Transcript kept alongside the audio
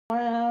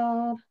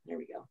There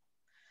we go.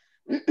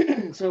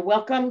 So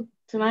welcome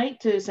tonight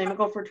to St.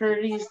 Michael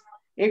Fraternity's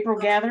April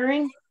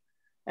gathering.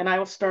 And I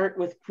will start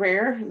with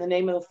prayer in the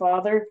name of the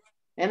Father,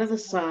 and of the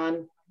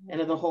Son,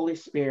 and of the Holy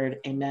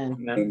Spirit.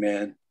 Amen.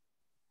 Amen.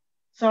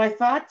 So I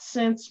thought,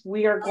 since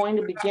we are going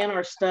to begin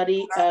our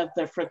study of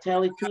the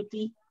Fratelli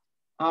Tutti,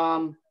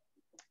 and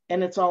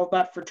it's all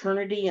about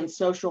fraternity and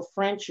social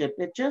friendship,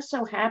 it just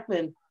so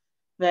happened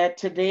that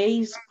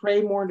today's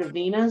Pray More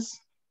Novenas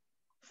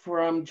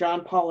from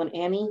John, Paul, and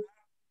Annie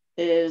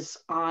is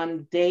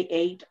on day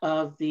 8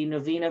 of the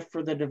novena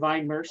for the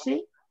Divine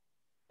Mercy.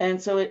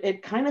 And so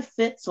it kind of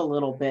fits a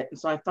little bit. And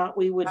so I thought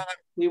we would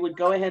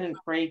go ahead and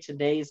pray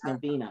today's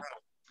novena.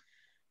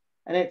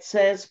 And it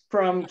says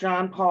from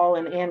John, Paul,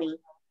 and Annie,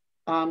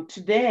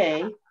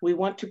 today we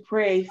want to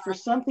pray for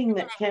something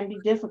that can be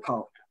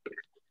difficult.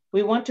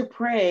 We want to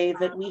pray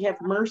that we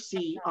have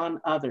mercy on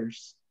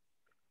others.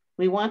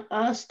 We want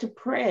us to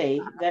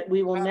pray that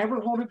we will never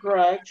hold a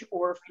grudge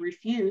or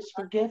refuse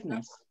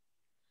forgiveness.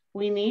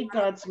 We need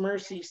God's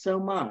mercy so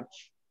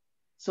much.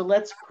 So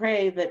let's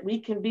pray that we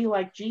can be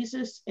like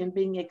Jesus in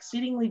being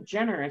exceedingly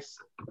generous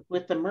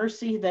with the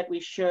mercy that we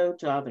show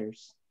to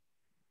others.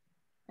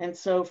 And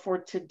so for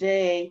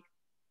today,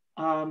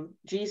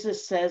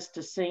 Jesus says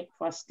to Saint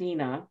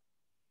Faustina,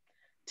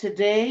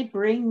 "Today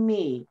bring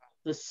me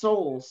the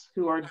souls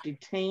who are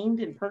detained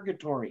in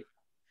purgatory,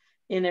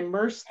 and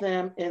immerse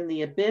them in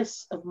the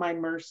abyss of my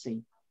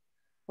mercy.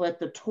 Let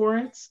the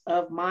torrents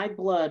of my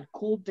blood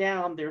cool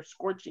down their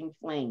scorching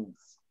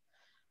flames.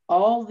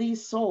 All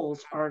these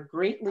souls are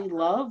greatly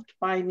loved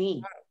by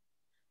me.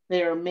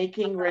 They are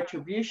making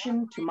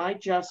retribution to my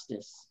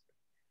justice.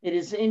 It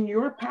is in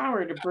your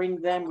power to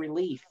bring them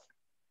relief.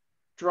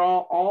 Draw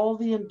all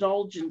the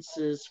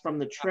indulgences from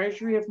the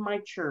treasury of my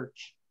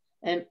church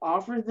and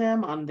offer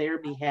them on their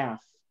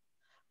behalf.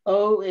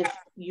 Oh, if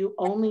you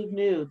only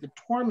knew the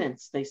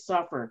torments they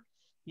suffer,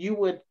 you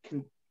would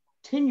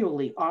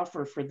continually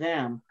offer for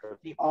them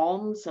the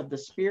alms of the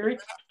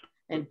Spirit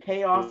and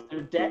pay off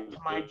their debt to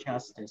my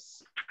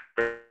justice."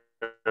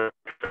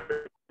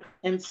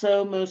 And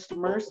so, most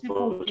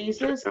merciful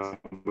Jesus, hang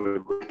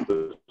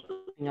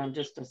on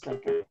just a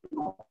second.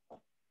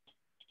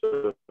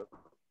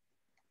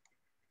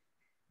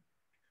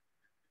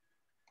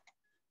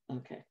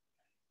 Okay.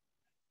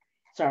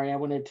 Sorry, I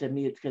wanted to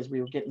mute because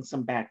we were getting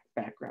some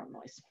background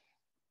noise.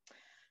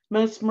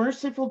 Most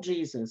merciful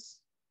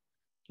Jesus,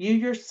 you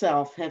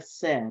yourself have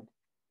said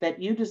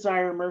that you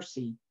desire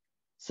mercy.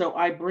 So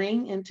I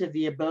bring into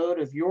the abode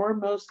of your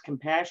most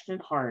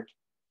compassionate heart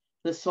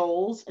the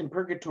souls in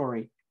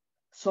purgatory,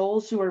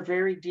 souls who are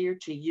very dear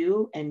to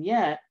you and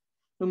yet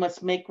who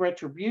must make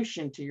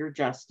retribution to your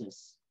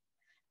justice.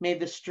 May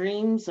the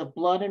streams of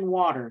blood and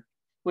water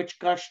which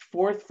gushed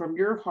forth from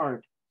your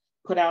heart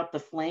put out the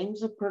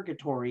flames of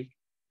purgatory,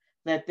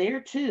 that there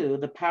too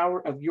the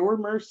power of your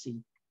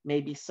mercy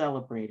may be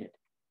celebrated.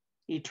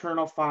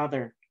 Eternal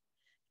Father,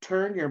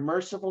 turn your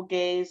merciful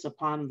gaze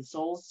upon the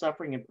souls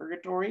suffering in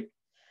purgatory,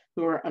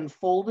 who are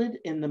unfolded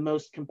in the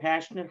most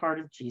compassionate heart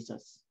of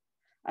Jesus.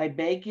 I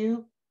beg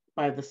you,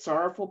 by the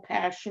sorrowful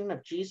passion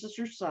of Jesus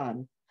your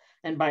Son,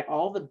 and by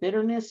all the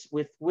bitterness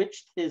with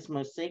which his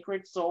most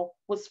sacred soul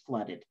was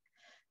flooded,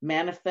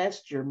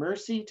 manifest your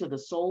mercy to the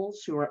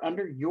souls who are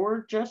under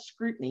your just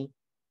scrutiny.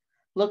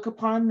 Look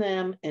upon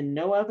them in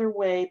no other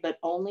way but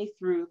only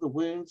through the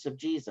wounds of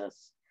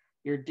Jesus,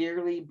 your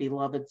dearly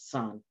beloved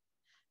Son.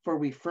 For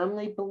we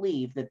firmly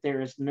believe that there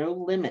is no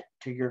limit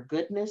to your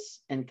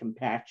goodness and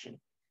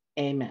compassion.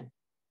 Amen.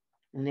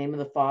 In the name of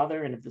the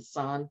Father, and of the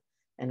Son,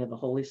 and of the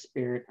Holy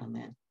Spirit.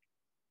 Amen.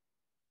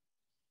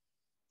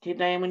 Okay,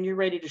 Diane, when you're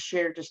ready to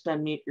share, just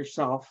unmute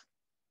yourself.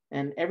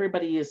 And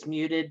everybody is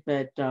muted,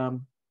 but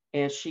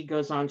as she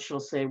goes on,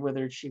 she'll say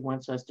whether she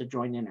wants us to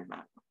join in or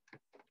not.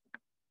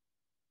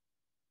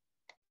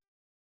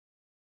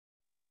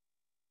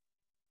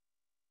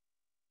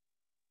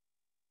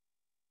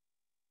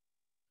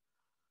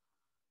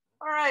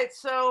 All right,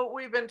 so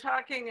we've been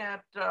talking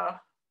at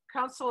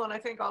council, and I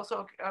think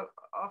also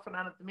off and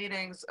on at the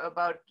meetings,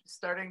 about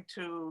starting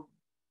to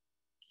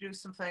do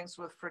some things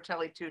with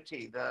Fratelli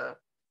Tutti, the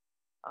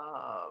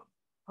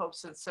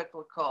Pope's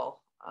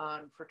encyclical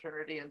on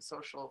fraternity and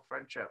social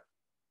friendship.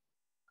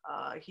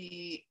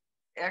 He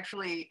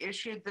actually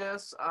issued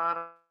this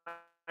on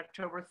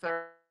October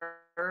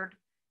 3rd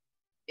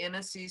in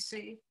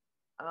Assisi,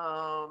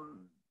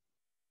 in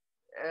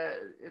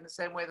the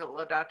same way that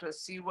Laudato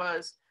Si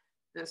was.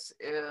 This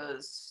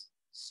is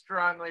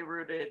strongly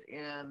rooted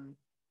in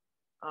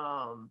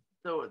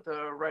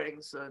the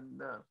writings and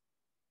the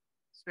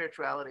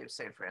spirituality of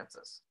St.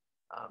 Francis.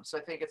 So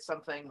I think it's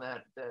something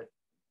that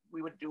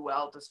we would do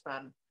well to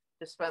spend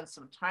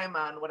some time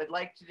on. What I'd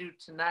like to do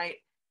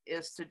tonight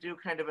is to do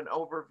kind of an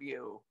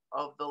overview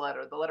of the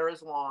letter. The letter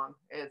is long.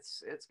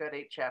 It's got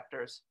 8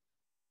 chapters,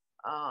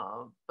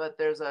 but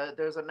there's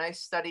a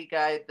nice study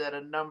guide that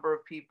a number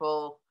of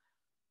people,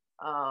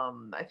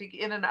 I think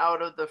in and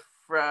out of the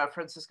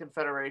Franciscan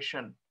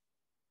Federation,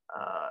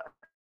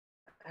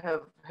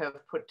 have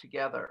put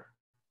together.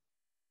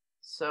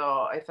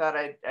 So I thought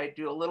I'd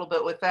do a little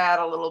bit with that,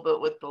 a little bit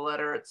with the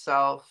letter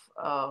itself.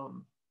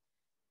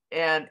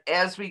 And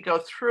as we go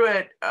through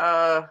it,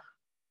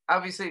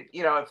 obviously,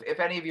 you know, if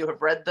any of you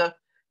have read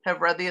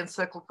the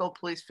encyclical,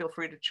 please feel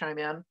free to chime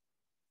in.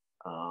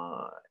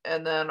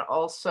 And then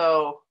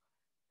also,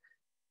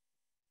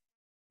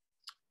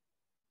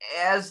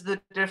 as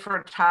the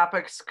different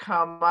topics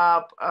come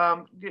up,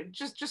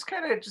 just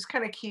kind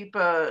of keep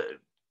a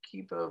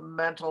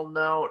mental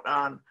note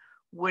on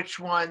which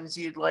ones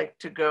you'd like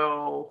to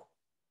go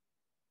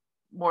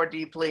more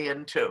deeply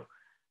into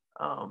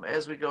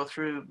as we go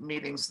through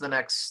meetings the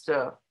next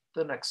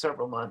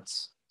several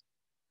months.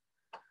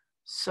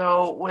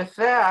 So with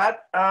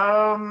that,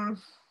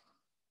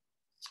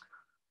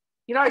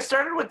 you know, I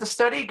started with the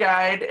study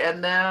guide,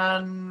 and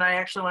then I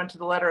actually went to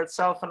the letter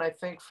itself. And I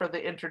think for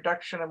the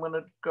introduction, I'm going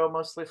to go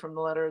mostly from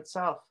the letter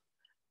itself.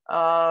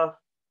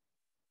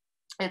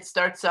 It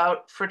starts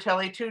out,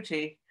 Fratelli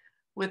Tutti,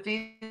 with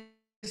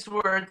these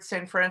words,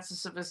 St.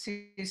 Francis of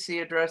Assisi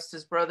addressed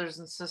his brothers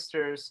and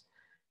sisters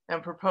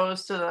and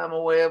proposed to them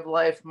a way of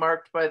life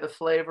marked by the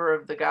flavor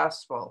of the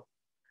gospel.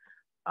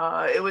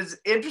 It was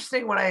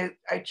interesting when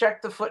I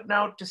checked the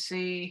footnote to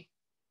see,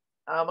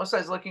 most I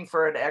was looking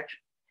for an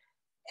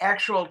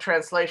actual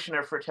translation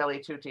of Fratelli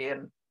Tutti,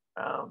 and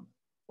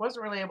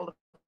wasn't really able to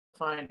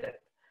find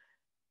it.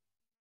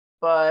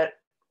 But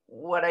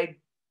what I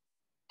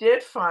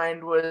did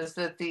find was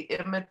that the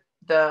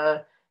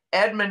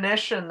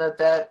admonition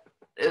that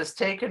is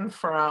taken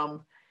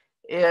from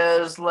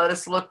is, let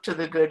us look to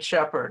the good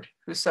shepherd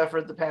who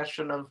suffered the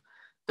passion of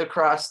the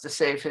cross to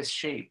save his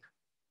sheep.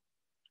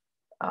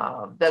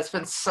 That's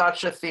been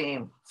such a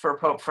theme for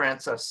Pope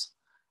Francis.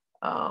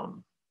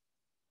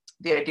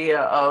 The idea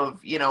of,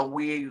 you know,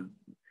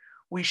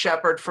 we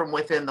shepherd from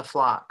within the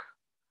flock.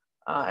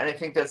 And I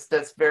think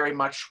that's very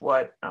much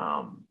what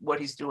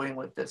he's doing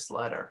with this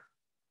letter.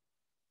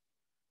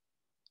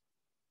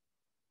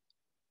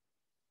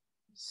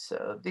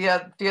 So the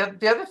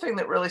other thing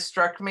that really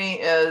struck me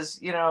is,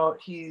 you know,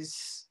 he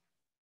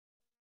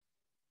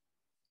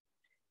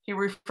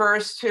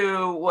refers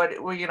to what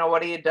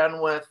he had done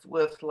with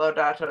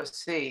Laudato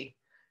Si.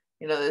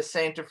 You know, the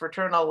saint of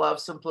fraternal love,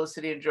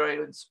 simplicity, and joy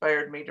who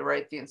inspired me to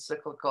write the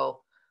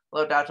encyclical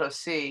Laudato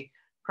Si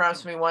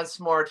prompts me once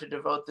more to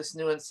devote this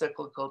new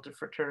encyclical to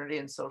fraternity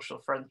and social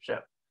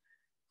friendship.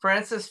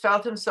 Francis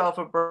felt himself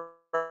a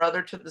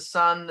brother to the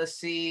sun, the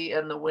sea,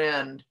 and the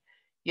wind,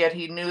 yet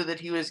he knew that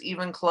he was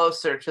even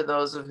closer to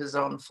those of his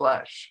own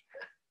flesh.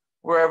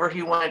 Wherever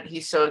he went,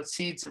 he sowed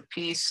seeds of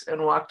peace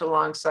and walked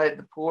alongside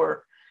the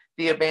poor,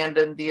 the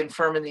abandoned, the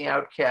infirm, and the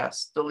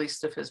outcast, the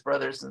least of his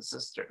brothers and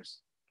sisters.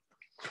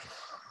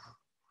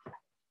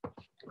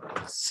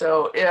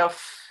 So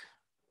if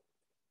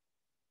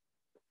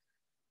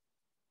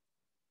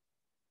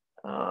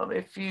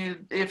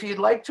you'd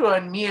like to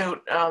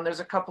unmute, there's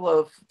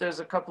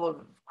a couple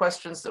of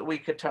questions that we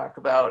could talk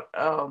about.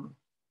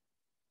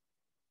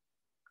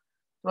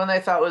 One I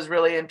thought was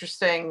really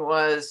interesting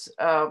was,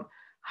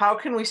 how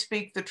can we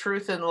speak the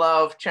truth in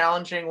love,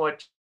 challenging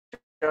what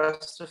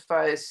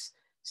justifies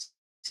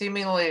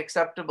seemingly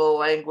acceptable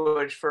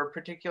language for a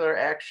particular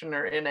action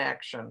or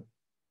inaction?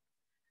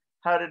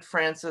 How did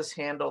Francis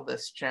handle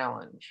this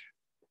challenge?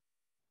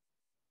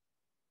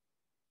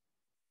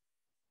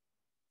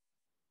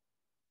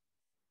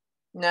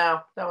 No,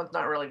 that one's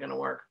not really going to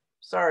work.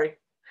 Sorry.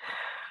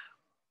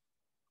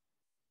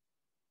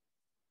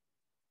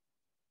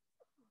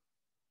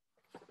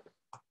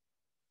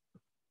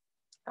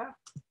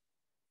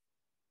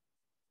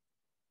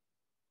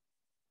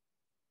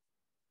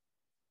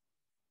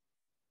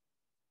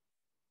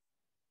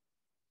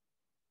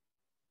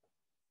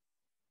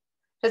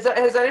 Has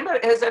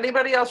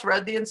anybody else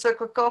read the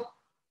encyclical?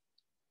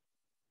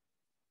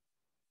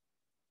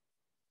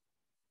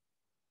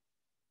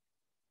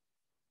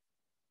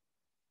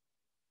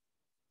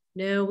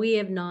 No, we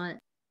have not.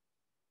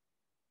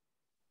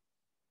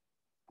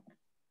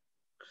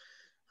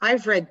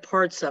 I've read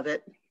parts of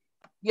it.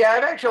 Yeah,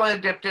 I've actually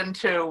dipped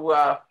into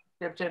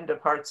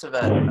parts of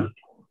it.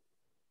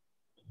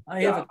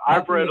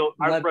 I've read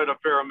a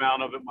fair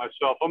amount of it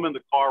myself. I'm in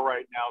the car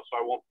right now, so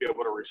I won't be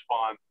able to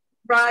respond.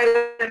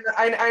 Right,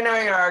 I know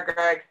you are,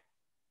 Greg.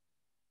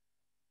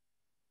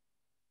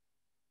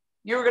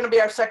 You were going to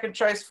be our second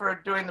choice for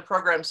doing the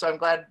program, so I'm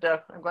glad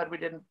we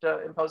didn't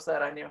impose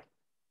that on you.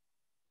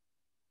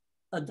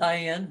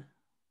 Diane?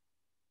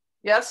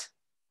 Yes?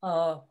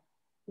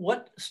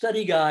 What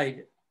study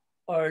guide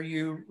are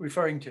you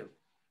referring to?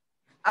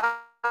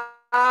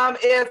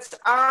 It's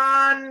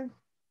on,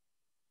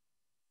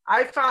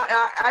 I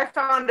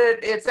found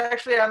it, it's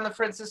actually on the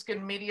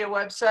Franciscan Media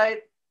website.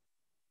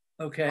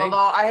 Okay. Although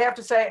I have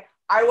to say,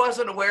 I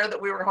wasn't aware that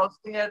we were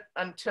hosting it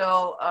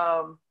until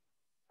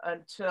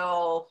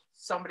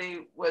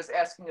somebody was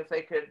asking if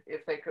they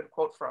could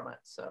quote from it,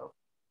 so.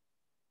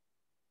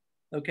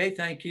 Okay,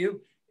 thank you.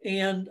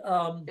 And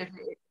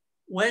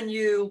when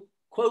you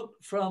quote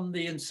from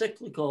the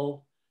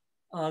encyclical,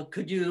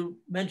 could you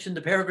mention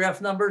the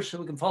paragraph numbers so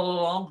we can follow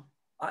along?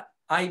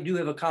 I do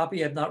have a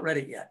copy. I've not read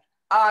it yet.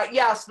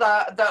 Yes,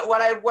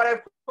 what I've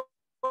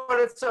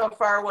quoted so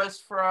far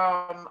was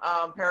from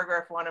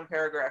paragraph 1 and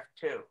paragraph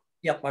 2.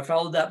 Yep, I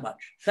followed that much.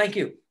 Thank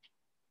you.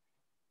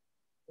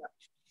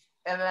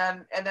 And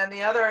then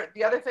the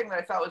other thing that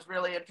I thought was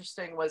really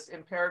interesting was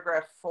in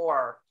paragraph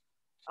 4.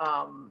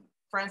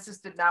 Francis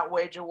did not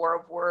wage a war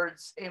of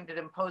words aimed at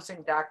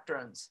imposing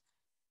doctrines.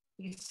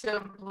 He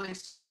simply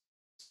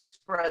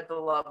spread the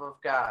love of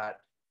God.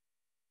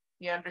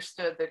 He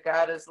understood that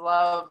God is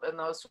love, and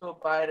those who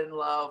abide in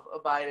love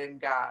abide in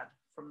God,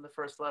 from the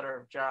first letter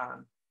of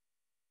John.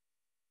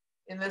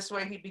 In this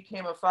way, he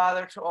became a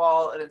father to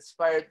all and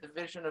inspired the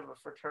vision of a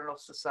fraternal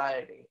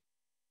society.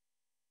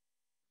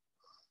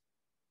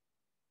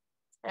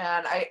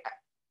 And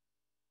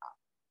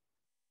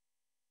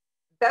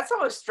that's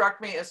always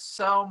struck me as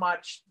so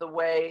much the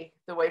way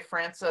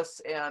Francis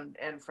and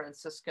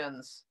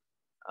Franciscans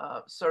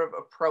sort of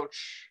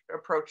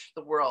approach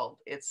the world.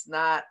 It's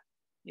not,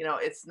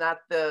 it's not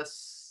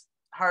this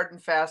hard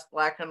and fast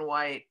black and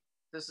white.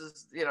 This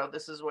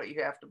is what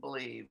you have to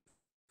believe,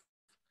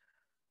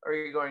 or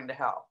you're going to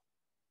hell.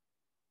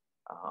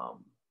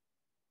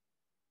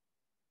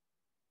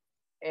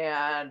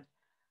 And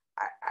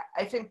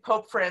I think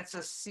Pope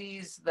Francis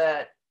sees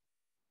that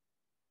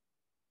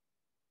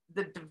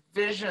the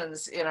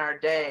divisions in our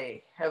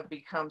day have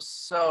become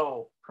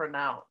so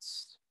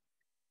pronounced.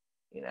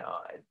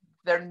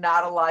 They're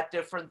not a lot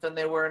different than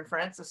they were in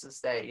Francis's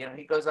day.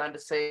 He goes on to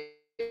say,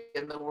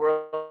 in the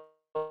world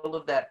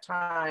of that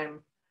time,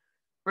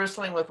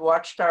 bristling with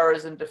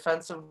watchtowers and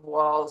defensive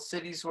walls,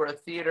 cities were a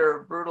theater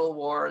of brutal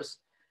wars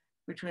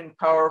between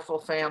powerful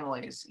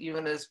families,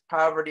 even as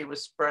poverty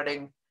was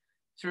spreading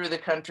through the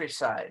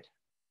countryside.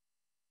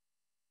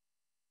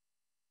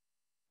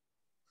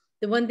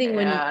 The one thing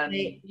when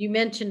you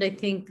mentioned, I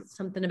think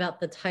something about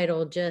the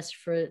title just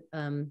for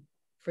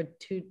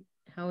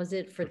how is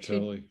it?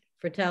 Fratelli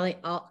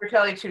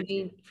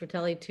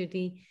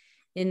Tutti.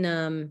 And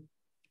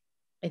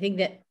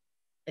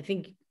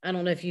I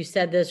don't know if you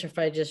said this or if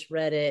I just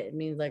read it. It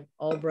means like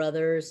all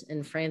brothers,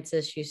 and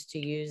Francis used to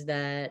use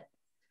that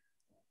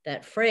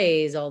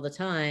phrase all the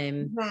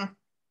time. Mm-hmm.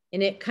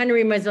 And it kind of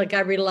reminds me, like,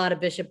 I read a lot of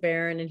Bishop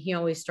Barron, and he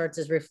always starts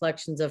his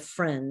reflections of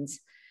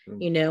friends,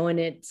 and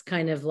it's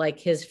kind of like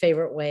his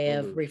favorite way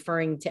of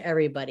referring to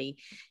everybody.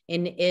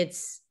 And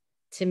it's,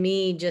 to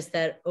me, just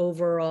that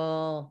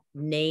overall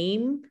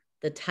name,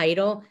 the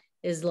title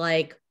is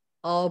like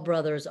all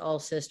brothers, all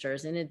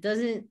sisters. And it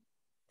doesn't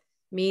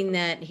mean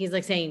that he's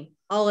like saying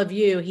all of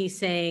you. He's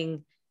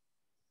saying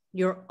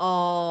you're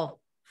all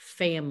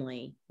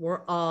family.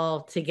 We're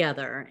all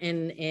together.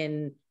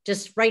 And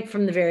just right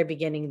from the very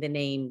beginning, the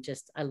name,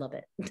 just, I love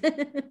it.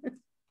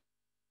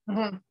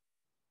 Mm-hmm.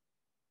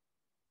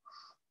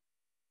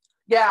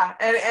 Yeah,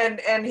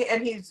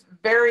 and he's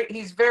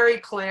very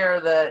clear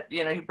that,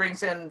 he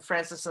brings in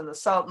Francis and the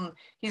Sultan.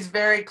 He's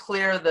very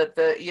clear that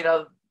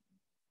that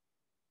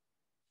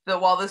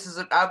while this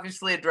is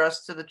obviously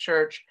addressed to the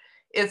church,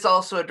 it's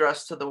also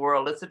addressed to the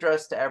world. It's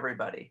addressed to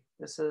everybody.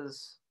 This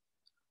is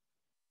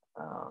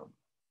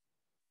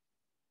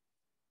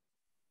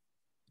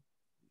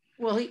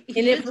well, and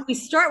if we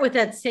start with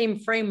that same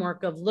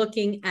framework of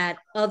looking at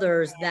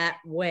others that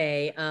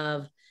way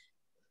of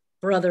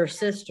brother,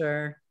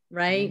 sister,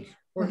 right?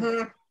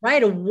 Mm-hmm.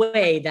 Right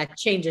away, that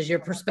changes your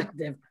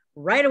perspective.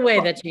 Right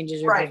away, that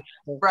changes your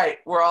perspective. Right.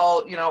 We're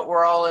all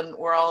in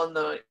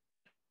the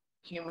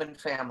human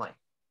family.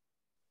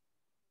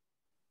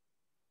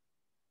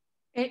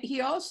 And he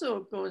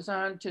also goes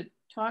on to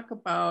talk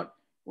about,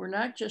 we're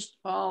not just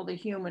all the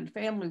human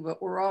family,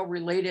 but we're all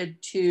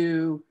related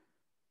to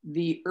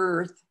the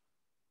earth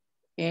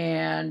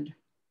and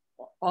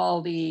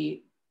all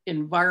the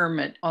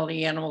environment, all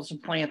the animals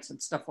and plants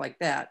and stuff like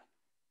that.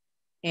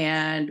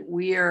 And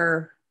we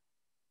are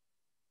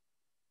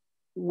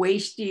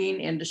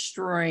wasting and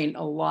destroying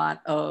a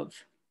lot of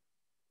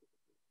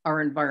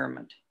our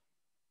environment.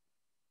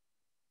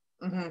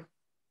 Mm-hmm.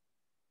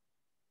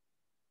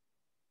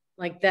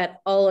 Like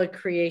that all of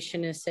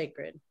creation is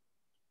sacred.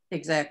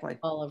 Exactly.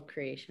 All of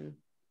creation.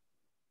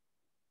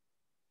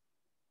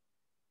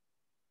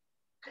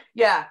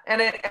 Yeah,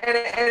 and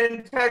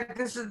in fact,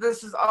 this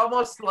is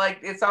almost like,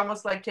 it's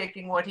almost like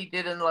taking what he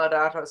did in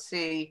Laudato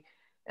Si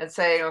and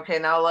saying, okay,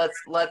 now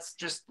let's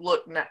just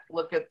look at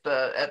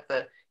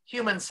the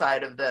human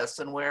side of this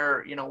and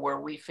where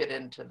we fit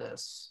into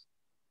this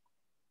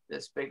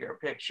bigger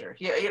picture.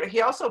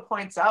 He also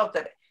points out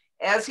that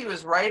as he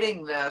was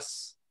writing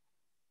this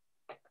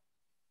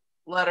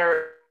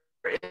letter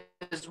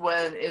is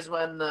when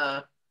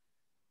the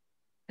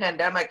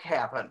pandemic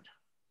happened.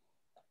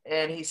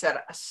 And he said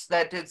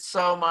that did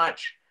so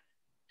much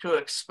to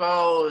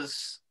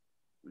expose,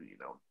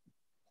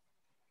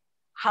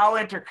 how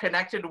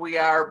interconnected we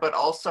are, but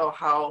also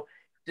how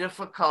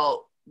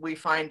difficult we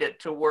find it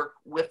to work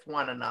with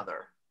one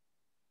another.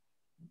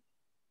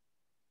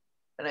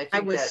 And I think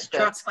I was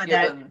struck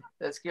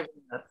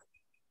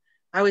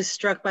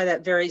by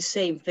that very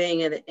same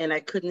thing, and I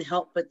couldn't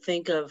help but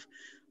think of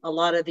a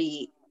lot of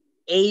the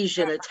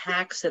Asian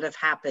attacks that have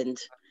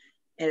happened.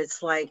 And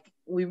it's like,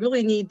 we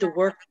really need to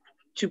work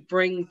to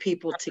bring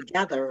people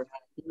together,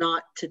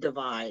 not to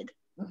divide.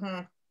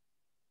 Mhm.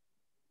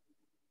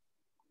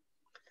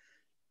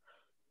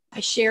 I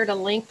shared a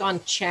link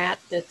on chat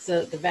that's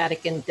the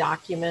Vatican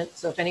document.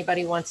 So if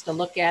anybody wants to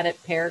look at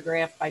it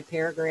paragraph by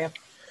paragraph,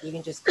 you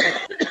can just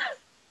click.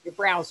 Your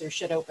browser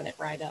should open it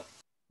right up.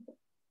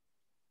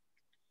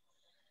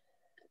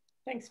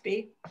 Thanks,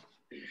 B.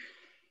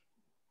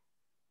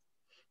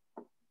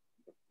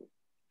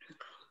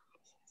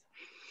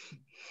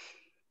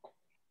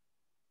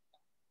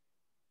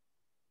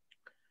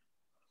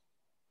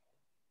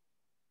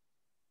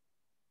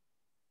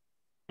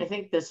 I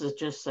think this is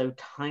just so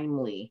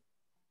timely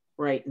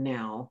right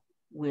now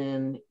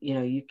when, you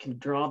know, you can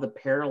draw the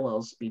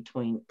parallels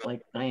between,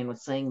 like Diane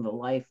was saying, the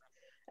life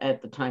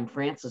at the time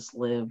Francis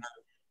lived,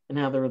 and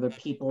how there were the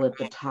people at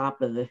the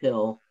top of the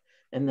hill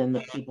and then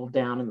the people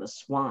down in the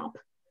swamp,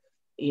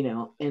 you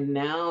know, and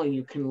now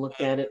you can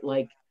look at it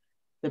like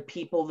the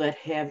people that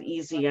have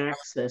easy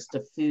access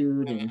to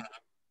food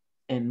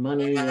and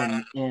money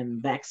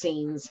and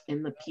vaccines,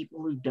 and the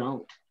people who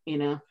don't, you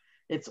know,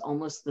 it's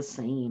almost the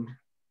same.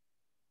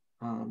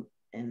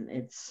 And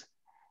it's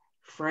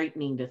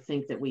frightening to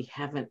think that we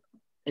haven't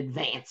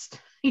advanced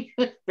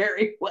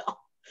very well.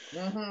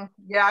 Mm-hmm.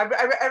 Yeah,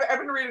 I've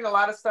been reading a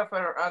lot of stuff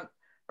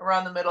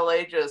around the Middle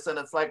Ages, and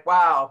it's like,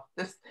 wow,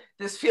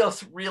 this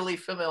feels really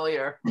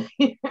familiar.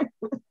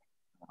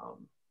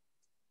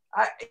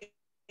 I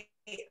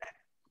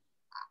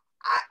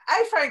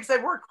find, because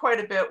I've worked quite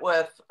a bit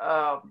with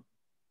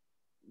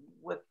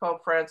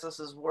Pope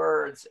Francis's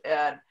words,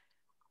 and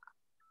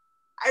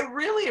I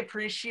really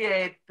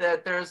appreciate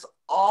that there's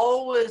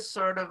always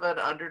sort of an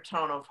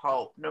undertone of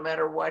hope, no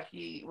matter what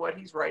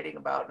he's writing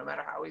about, no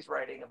matter how he's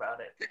writing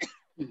about it.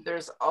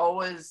 There's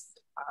always,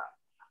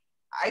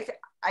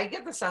 I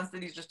get the sense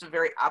that he's just a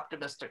very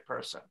optimistic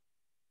person.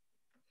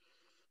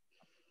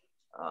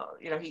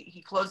 You know,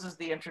 he closes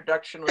the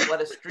introduction with, "Let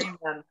us dream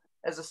then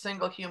as a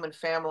single human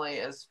family,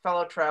 as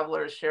fellow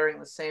travelers sharing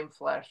the same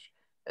flesh,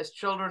 as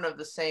children of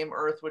the same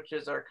earth, which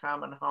is our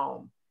common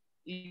home.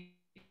 Each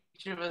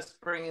of us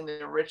bringing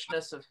the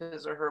richness of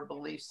his or her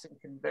beliefs and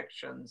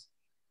convictions,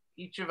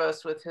 each of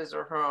us with his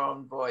or her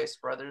own voice,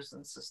 brothers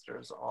and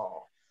sisters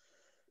all."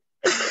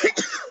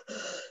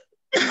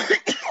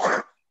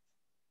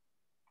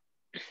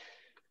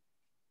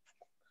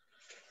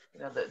 You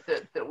know,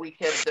 that we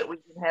can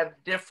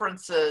have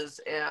differences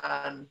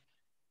and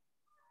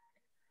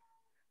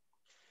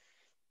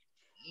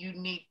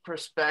unique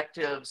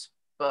perspectives,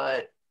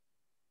 but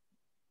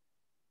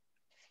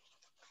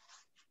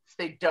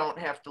they don't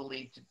have to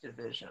lead to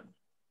division.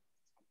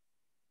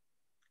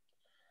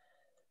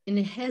 And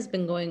it has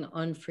been going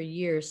on for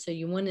years. So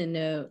you want to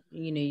know,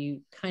 you know,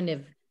 you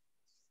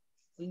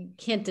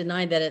can't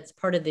deny that it's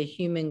part of the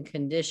human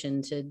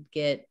condition to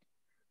get,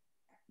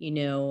 you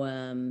know,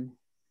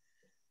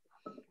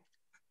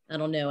 I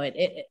don't know,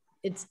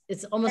 it's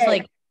almost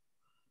like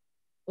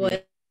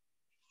what.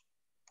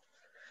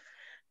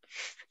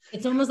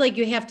 It's almost like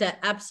you have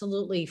to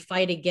absolutely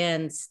fight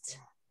against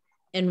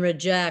and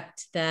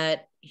reject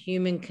that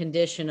human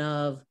condition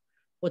of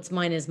what's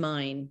mine is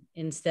mine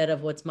instead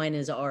of what's mine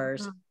is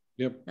ours.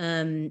 Yep.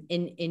 And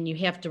you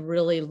have to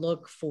really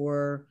look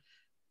for,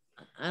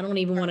 I don't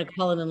even want to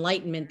call it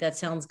enlightenment. That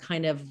sounds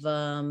kind of,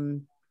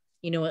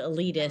 you know,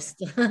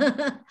 elitist.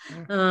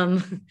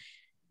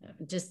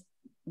 Just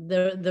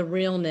the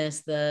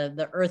realness,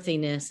 the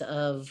earthiness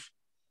of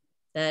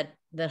that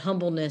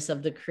humbleness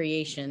of the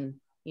creation,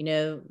 you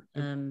know,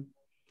 and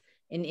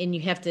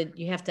you have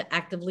to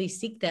actively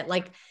seek that,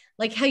 like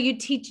how you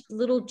teach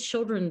little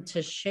children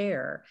to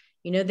share.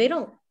 You know, they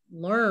don't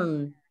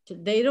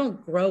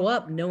grow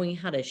up knowing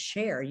how to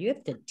share. You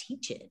have to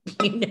teach it,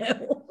 you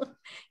know.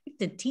 You have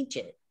to teach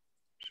it.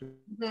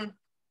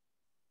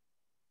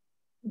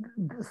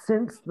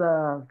 Since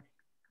the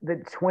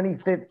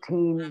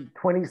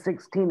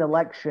 2015-2016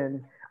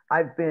 election,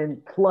 I've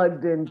been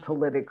plugged in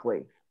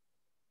politically.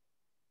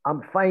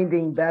 I'm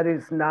finding that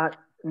is not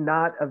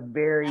a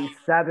very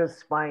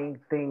satisfying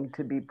thing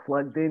to be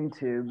plugged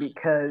into,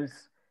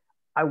 because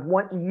I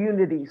want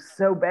unity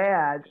so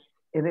bad,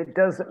 and it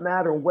doesn't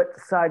matter what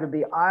side of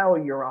the aisle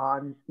you're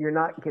on, you're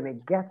not going to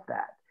get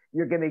that.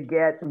 You're going to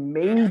get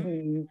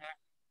maybe,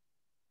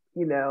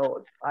 you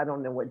know, I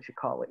don't know what you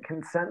call it,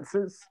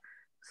 consensus.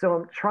 So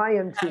I'm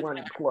trying to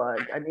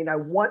unplug. I mean, I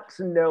want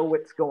to know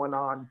what's going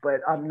on,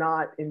 but I'm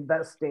not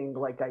investing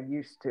like I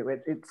used to.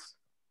 It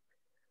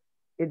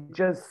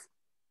just,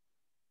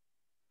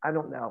 I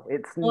don't know.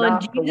 It's well,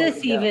 not.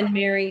 Jesus even,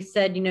 Mary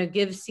said, you know,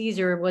 give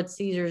Caesar what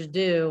Caesar's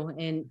due,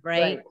 and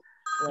right.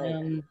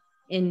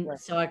 And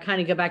so I kind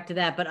of go back to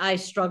that, but I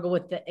struggle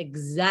with the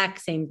exact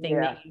same thing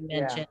that you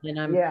mentioned. And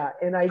I'm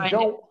and I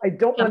don't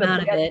want to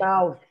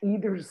badmouth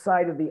either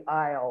side of the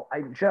aisle.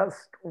 I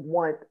just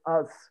want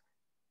us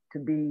to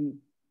be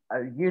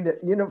a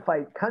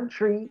unified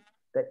country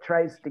that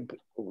tries to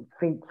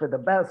think for the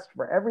best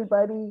for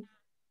everybody.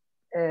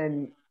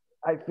 And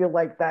I feel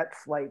like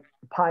that's like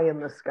pie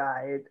in the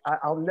sky.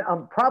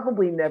 I'm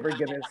probably never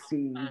going to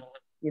see,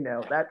 you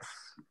know,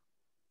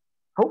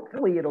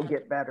 hopefully it'll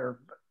get better.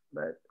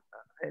 But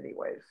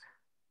anyways.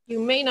 You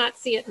may not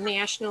see it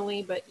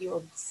nationally, but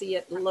you'll see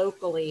it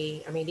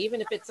locally. I mean, even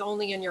if it's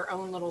only in your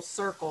own little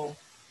circle,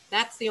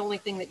 that's the only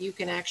thing that you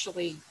can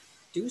actually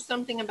do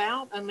something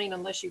about. I mean,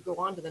 unless you go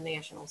on to the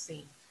national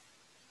scene.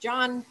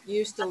 John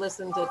used to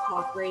listen to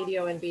talk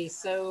radio and be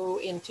so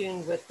in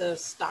tune with the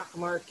stock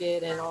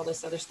market and all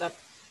this other stuff.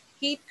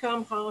 He'd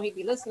come home, he'd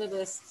be listening to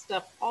this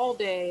stuff all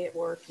day at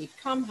work. He'd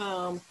come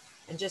home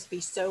and just be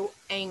so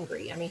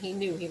angry. I mean, he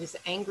knew he was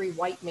angry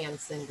white man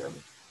syndrome.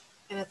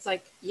 And it's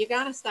like, you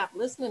got to stop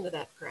listening to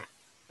that crap.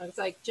 It's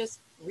like, just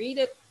read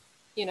it,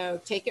 you know,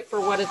 take it for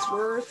what it's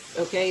worth.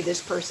 Okay,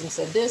 this person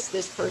said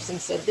this person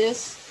said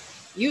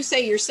this. You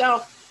say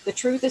yourself, the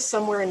truth is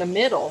somewhere in the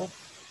middle.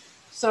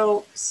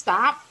 So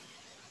stop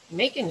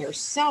making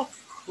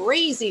yourself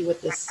crazy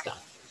with this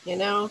stuff, you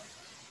know?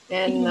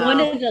 And one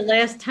of the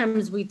last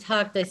times we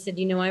talked, I said,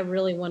 you know, I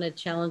really want to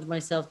challenge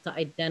myself to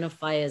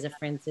identify as a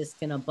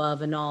Franciscan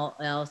above and all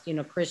else, you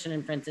know, Christian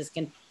and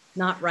Franciscan,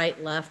 not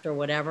right, left, or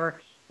whatever.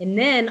 And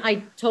then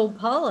I told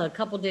Paula a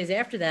couple of days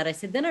after that, I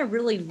said, then I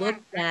really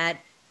looked at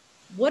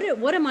what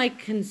am I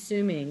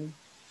consuming?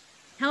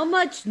 How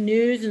much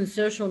news and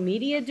social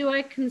media do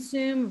I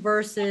consume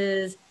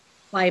versus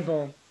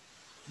Bible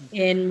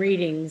and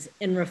readings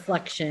and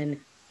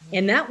reflection?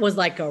 And that was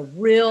like a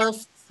real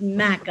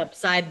smack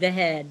upside the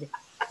head.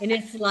 And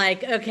it's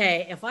like,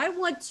 okay, if I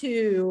want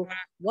to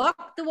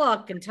walk the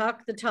walk and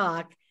talk the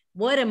talk,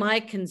 what am I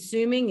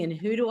consuming and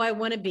who do I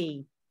want to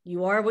be?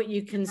 You are what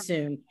you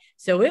consume.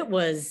 So it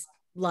was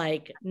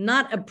like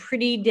not a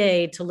pretty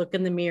day to look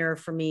in the mirror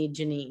for me,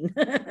 Janine.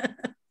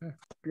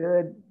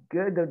 Good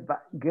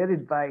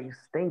advice.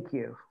 Thank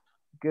you.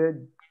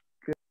 Good.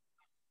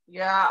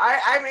 Yeah,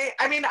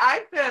 I mean,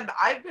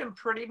 I've been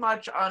pretty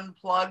much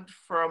unplugged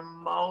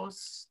from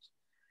most.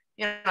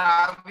 You know,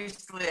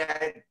 obviously,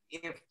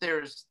 if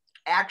there's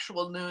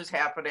actual news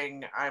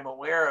happening, I'm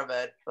aware of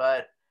it.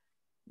 But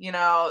you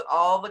know,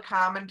 all the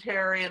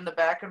commentary and the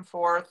back and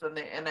forth and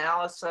the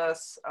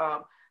analysis.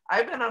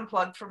 I've been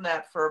unplugged from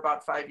that for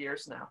about 5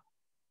 years now.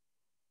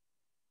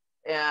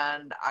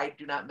 And I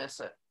do not miss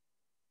it.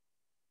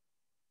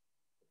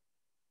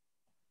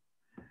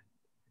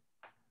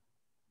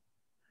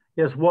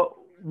 Yes,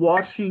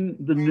 watching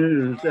the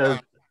news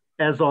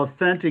as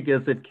authentic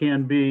as it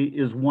can be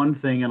is one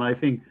thing. And I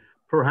think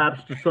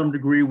perhaps to some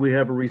degree we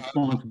have a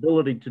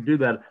responsibility to do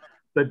that.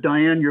 But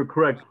Diane, you're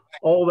correct.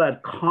 All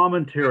that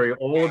commentary,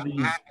 all of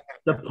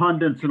the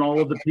pundits and all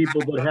of the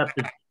people that have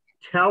to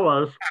tell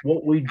us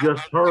what we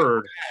just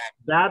heard,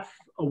 that's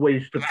a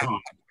waste of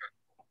time.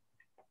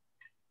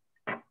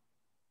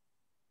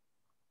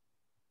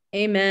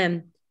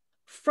 Amen.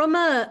 From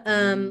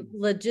a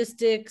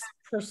logistics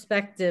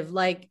perspective,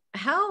 like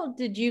how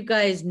did you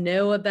guys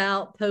know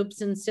about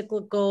Pope's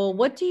encyclical?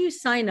 What do you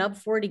sign up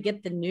for to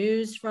get the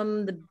news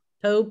from the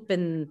Pope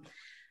and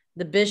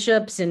the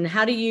bishops, and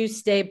how do you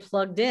stay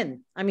plugged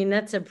in? I mean,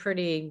 that's a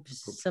pretty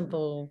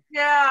simple.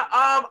 Yeah,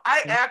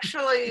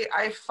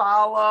 I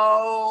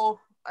follow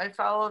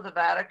the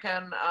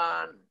Vatican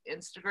on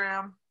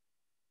Instagram.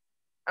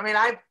 I mean,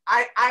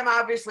 I'm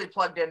obviously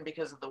plugged in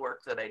because of the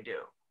work that I do.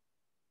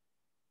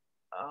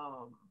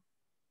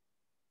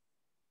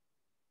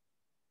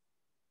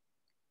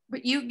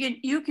 But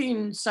you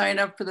can sign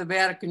up for the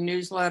Vatican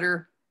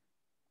newsletter,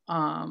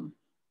 and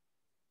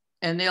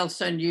they'll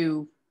send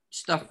you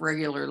stuff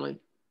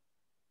regularly.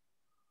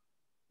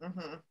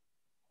 Mm-hmm.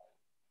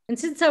 And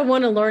since I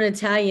want to learn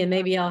Italian,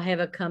 maybe I'll have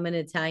it come in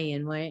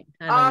Italian, right?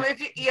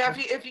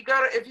 If you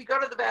go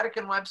to the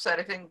Vatican website,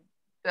 I think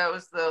that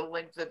was the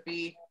link that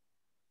B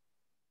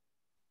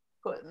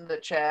put in the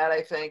chat.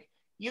 I think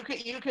you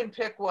can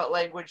pick what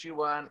language you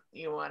want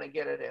to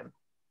get it in.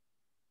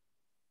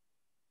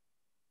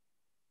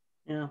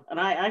 Yeah, and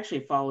I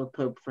actually follow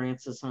Pope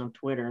Francis on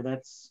Twitter.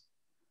 That's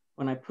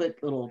when I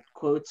put little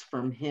quotes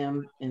from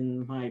him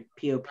in my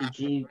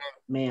POPG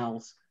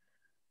mails.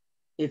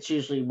 It's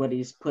usually what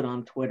he's put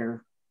on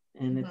Twitter,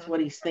 and it's what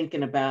he's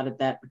thinking about at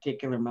that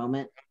particular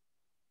moment.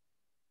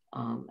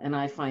 And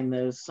I find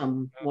those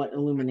somewhat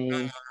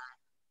illuminating.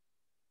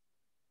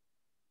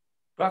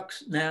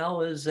 Crux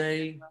Now is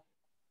a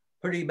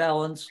pretty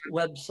balanced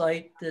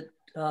website that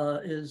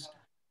is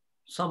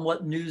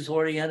somewhat news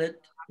oriented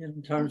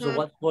in terms of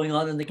what's going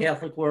on in the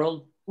Catholic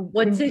world.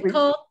 What's it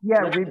called?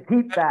 Yeah,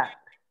 repeat that.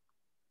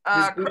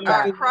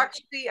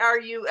 Crux,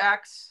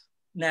 CRUX.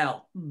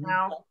 Now.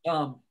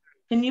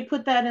 Can you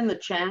put that in the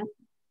chat?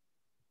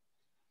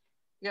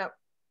 Yep.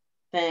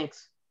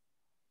 Thanks.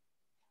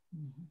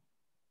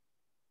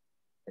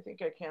 I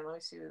think I can. Let me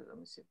see if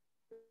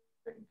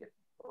I can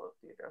pull up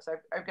the address.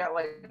 I've got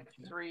like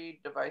 3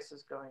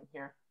 devices going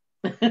here.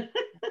 Because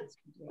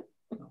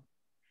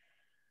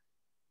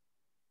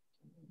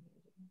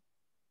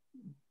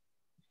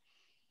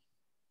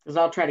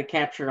I'll try to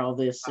capture all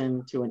this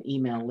into an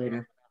email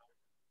later.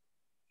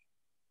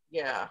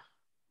 Yeah.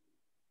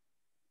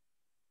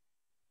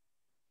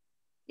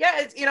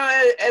 Yeah, it's, you know,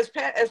 as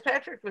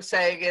Patrick was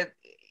saying,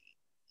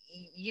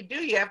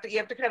 you have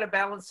to kind of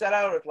balance that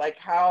out with like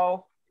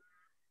how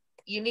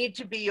you need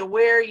to be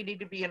aware, you need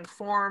to be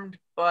informed,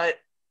 but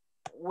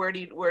where do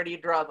you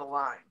draw the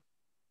line?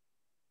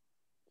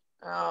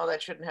 Oh,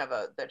 that shouldn't have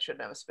a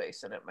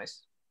space in it.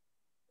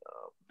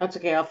 That's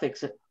okay, I'll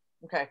fix it.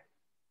 Okay.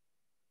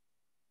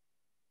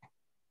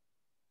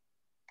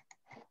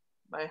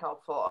 My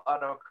helpful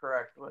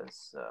autocorrect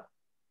was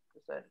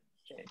decided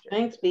to change it.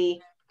 Thanks,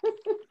 B.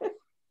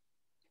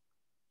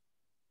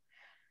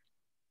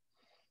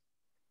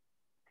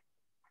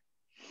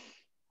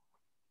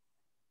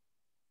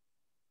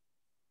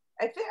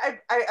 I think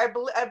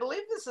I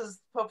believe this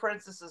is Pope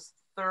Francis's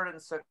third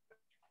encyclical.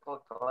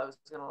 I was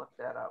going to look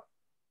that up.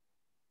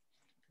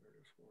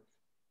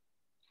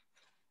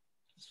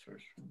 This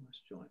first one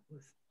was joint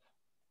with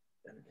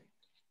Benedict.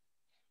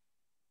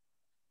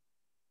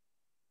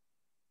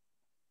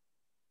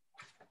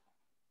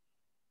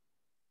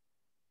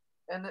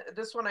 And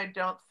this one I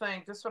don't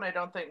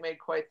think made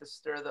quite the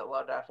stir that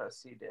Laudato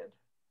Si did.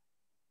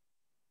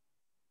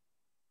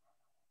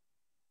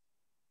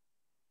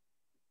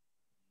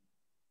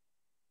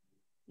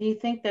 Do you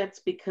think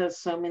that's because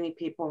so many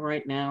people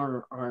right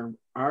now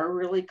are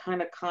really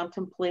kind of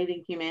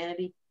contemplating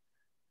humanity?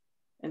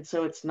 And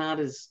so it's not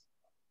as,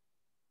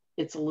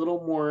 it's a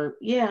little more,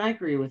 yeah, I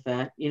agree with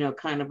that, you know,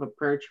 kind of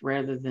approach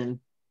rather than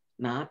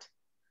not.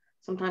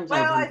 Sometimes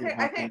I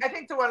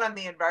think the one on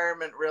the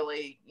environment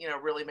really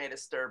made a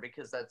stir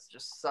because that's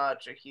just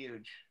such a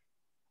huge.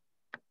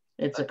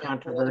 It's a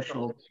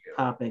controversial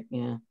topic,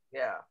 yeah.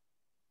 Yeah.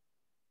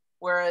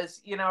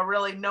 Whereas,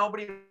 really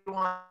nobody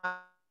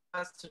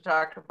wants to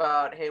talk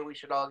about, hey, we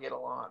should all get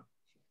along.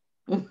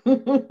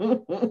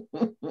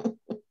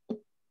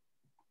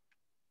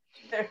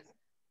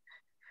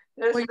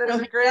 There's a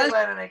great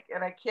line,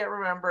 and I can't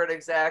remember it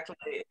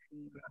exactly,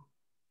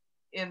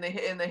 in the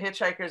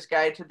Hitchhiker's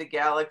Guide to the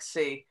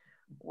Galaxy,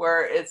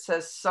 where it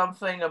says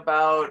something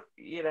about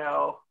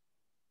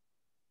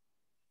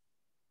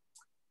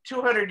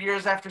 200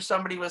 years after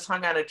somebody was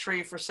hung on a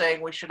tree for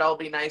saying we should all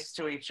be nice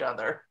to each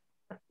other.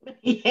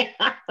 Yeah.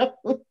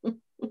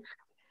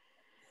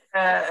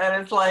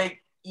 And it's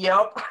like,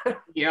 yep.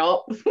 Yep.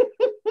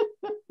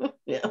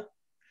 Yeah.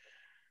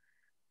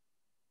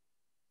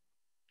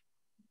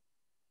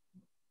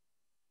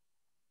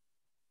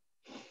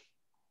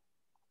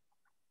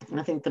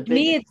 I think the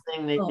biggest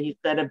thing that you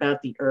said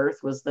about the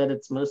earth was that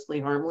it's mostly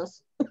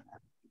harmless.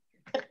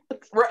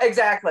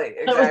 Exactly.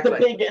 That was the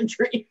big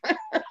entry.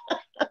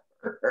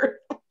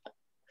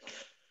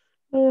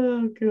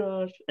 Oh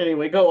gosh.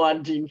 Anyway, go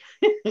on, Jean.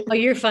 Oh,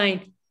 you're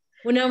fine.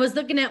 When I was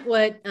looking at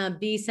what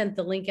B sent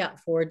the link out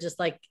for, just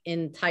like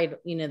in title,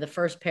 the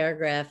first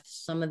paragraph,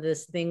 some of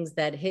these things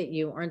that hit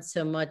you aren't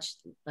so much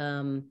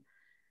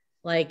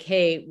like,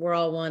 hey, we're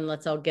all one,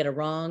 let's all get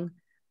along.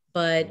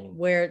 But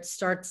where it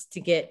starts to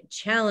get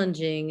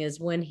challenging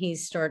is when he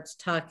starts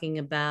talking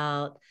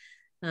about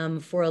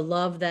for a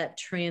love that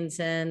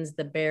transcends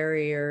the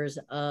barriers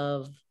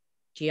of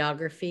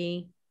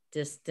geography,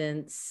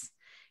 distance,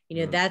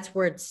 that's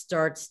where it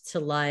starts to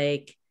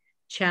like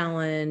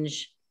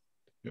challenge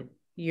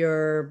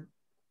your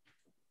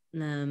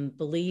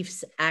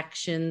beliefs,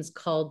 actions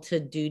called to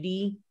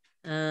duty,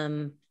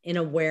 in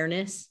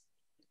awareness,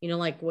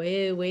 like,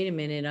 wait a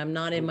minute, I'm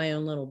not in my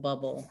own little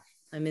bubble.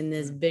 I'm in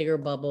this bigger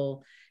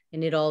bubble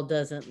and it all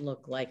doesn't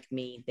look like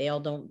me. They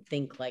all don't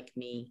think like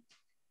me.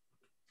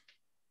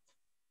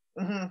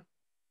 Mm-hmm.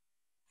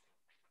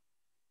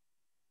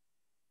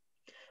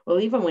 Well,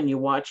 even when you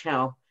watch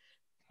how,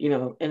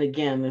 and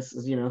again, this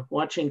is,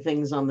 watching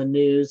things on the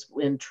news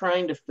and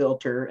trying to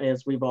filter,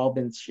 as we've all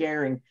been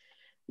sharing,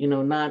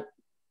 not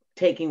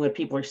taking what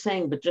people are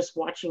saying, but just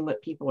watching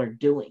what people are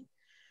doing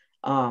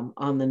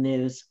on the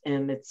news.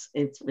 And it's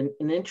an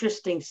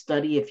interesting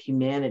study of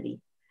humanity,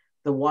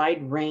 the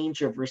wide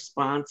range of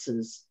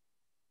responses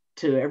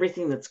to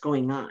everything that's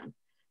going on,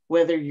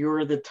 whether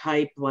you're the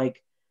type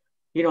like,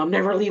 I'm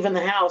never leaving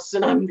the house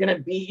and I'm going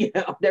to be,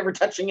 never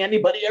touching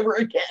anybody ever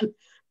again,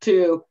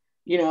 to,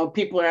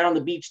 people are out on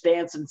the beach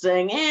dancing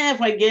saying,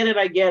 if I get it,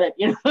 I get it.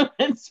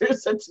 And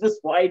there's such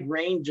this wide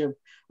range of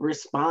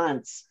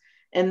response.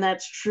 And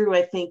that's true,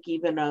 I think,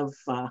 even of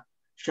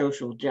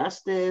social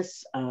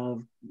justice,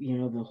 of,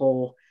 the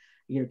whole,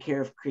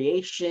 care of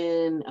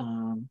creation,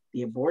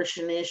 the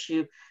abortion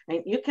issue.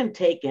 And you can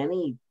take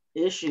any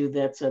issue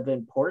that's of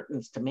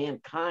importance to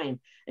mankind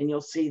and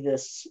you'll see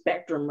this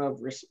spectrum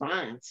of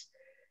response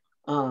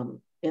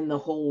in the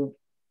whole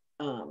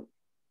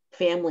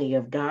family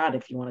of God,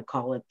 if you want to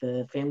call it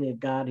the family of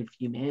God of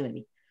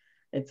humanity.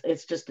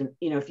 It's just,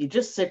 if you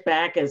just sit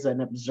back as an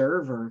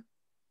observer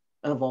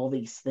of all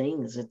these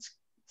things, it's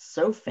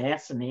so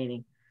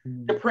fascinating,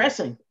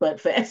 depressing, but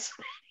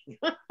fascinating.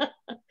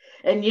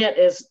 And yet,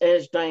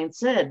 as Diane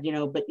said,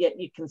 but yet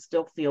you can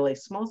still feel a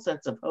small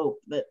sense of hope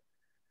that,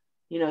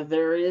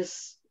 there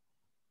is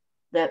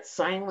that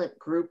silent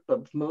group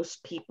of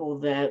most people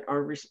that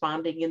are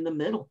responding in the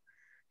middle.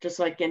 Just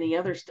like any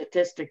other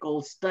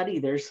statistical study,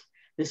 there's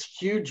this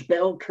huge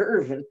bell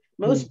curve, and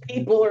most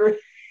people are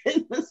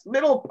in this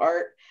middle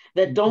part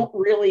that don't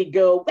really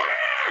go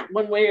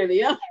one way or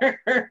the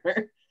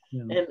other.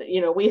 And,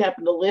 you know, we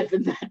happen to live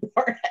in that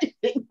part, I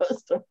think,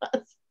 most of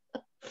us.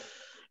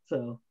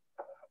 So.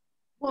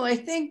 Well, I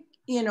think,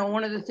 you know,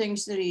 one of the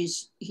things that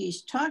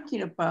he's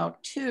talking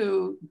about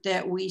too,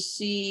 that we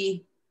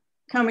see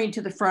coming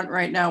to the front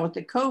right now with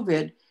the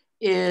COVID,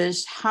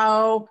 is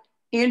how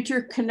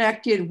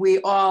interconnected we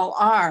all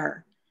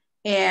are.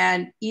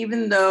 And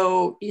even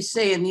though you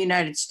say in the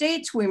United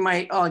States, we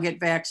might all get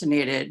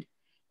vaccinated,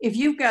 if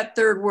you've got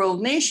third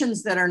world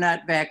nations that are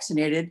not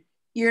vaccinated,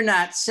 you're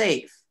not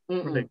safe.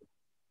 Mm-mm.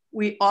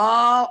 We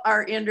all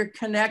are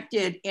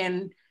interconnected,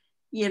 and,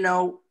 you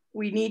know,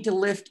 we need to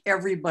lift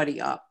everybody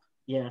up.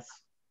 Yes.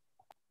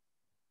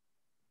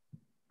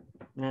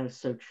 That is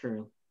so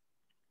true.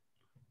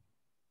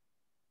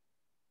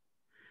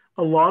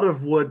 A lot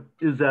of what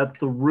is at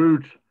the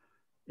root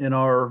in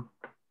our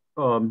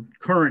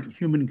current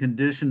human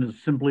condition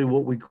is simply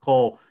what we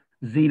call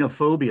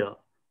xenophobia,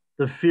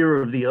 the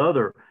fear of the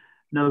other.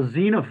 Now,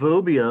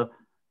 xenophobia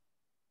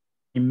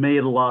made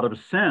a lot of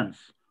sense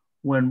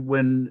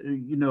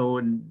when you know,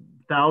 in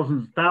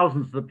thousands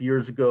of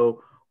years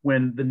ago,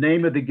 when the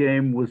name of the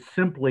game was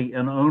simply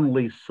and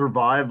only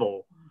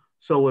survival.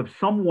 So if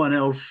someone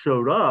else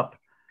showed up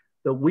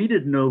that we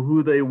didn't know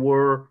who they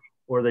were,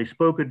 or they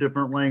spoke a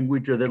different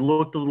language, or they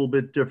looked a little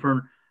bit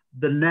different,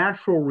 the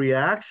natural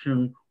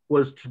reaction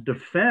was to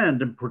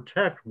defend and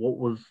protect what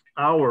was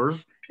ours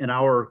in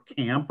our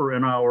camp or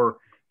in our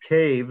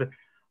cave.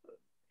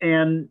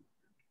 And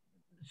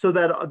so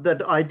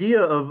that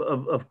idea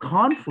of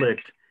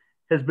conflict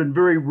has been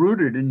very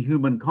rooted in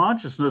human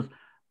consciousness.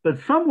 But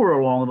somewhere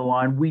along the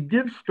line, we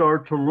did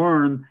start to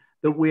learn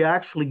that we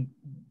actually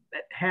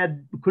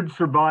could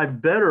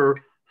survive better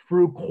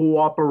through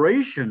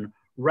cooperation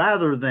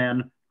rather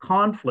than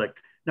conflict.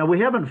 Now, we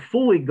haven't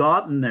fully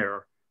gotten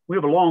there. We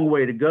have a long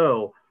way to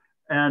go.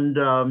 And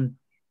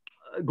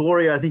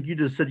Gloria, I think you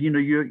just said, you know,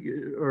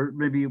 or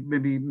maybe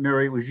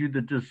Mary, it was you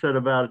that just said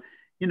about,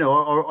 you know,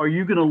 are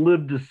you going to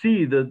live to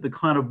see the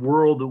kind of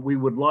world that we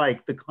would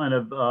like, the kind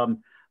of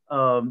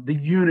the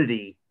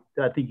unity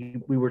that I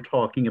think we were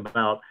talking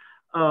about.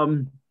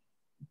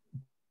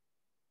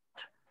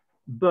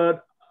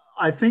 But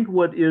I think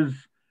what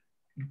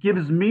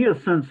gives me a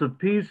sense of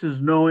peace is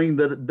knowing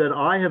that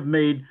I have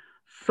made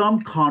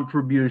some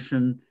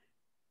contribution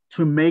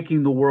to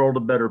making the world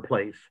a better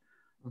place.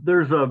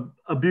 There's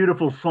a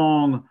beautiful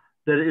song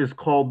that is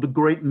called The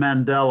Great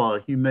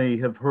Mandela. You may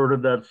have heard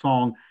of that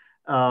song.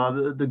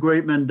 The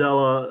Great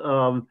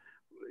Mandela,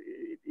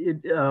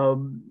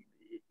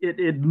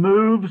 it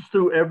moves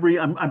through every,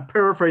 I'm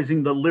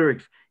paraphrasing the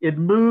lyrics, it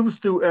moves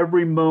through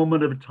every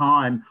moment of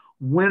time.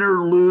 Win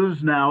or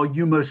lose now,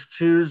 you must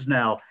choose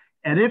now.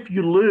 And if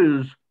you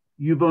lose,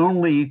 you're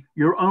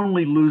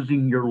only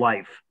losing your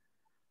life.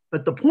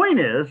 But the point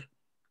is,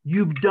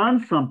 you've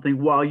done something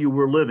while you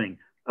were living.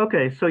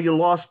 Okay, so you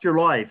lost your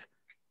life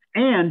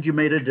and you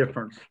made a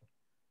difference.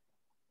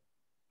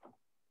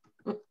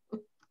 I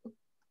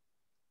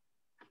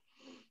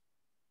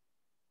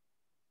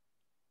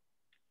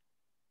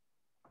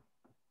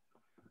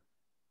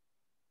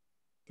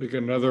think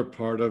another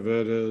part of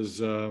it is,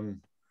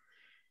 along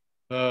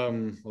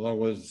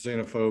with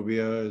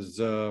xenophobia, is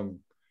you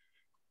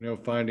know,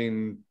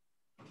 finding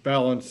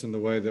balance in the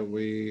way that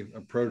we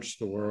approach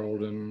the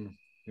world, and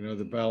you know,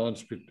 the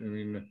balance. I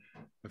mean,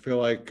 I feel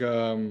like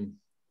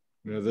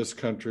you know, this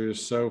country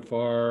is so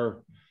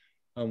far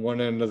on one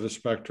end of the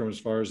spectrum as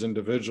far as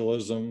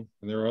individualism,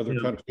 and there are other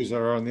countries that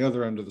are on the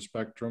other end of the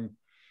spectrum.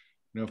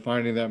 You know,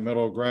 finding that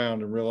middle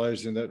ground and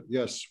realizing that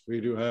yes,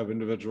 we do have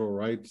individual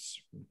rights,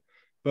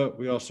 but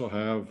we also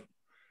have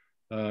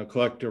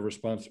collective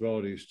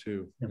responsibilities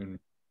too, and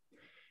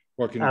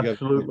working together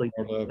for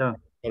a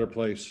better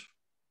place.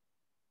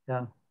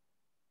 Yeah.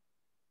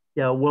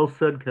 Yeah. Well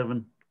said,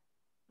 Kevin.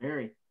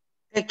 Very.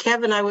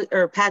 Kevin,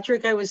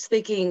 Patrick, I was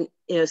thinking,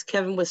 you know, as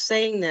Kevin was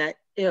saying that,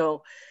 you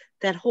know,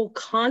 that whole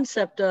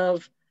concept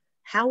of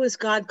how is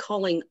God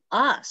calling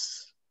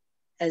us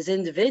as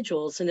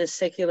individuals and as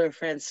secular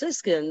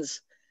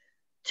Franciscans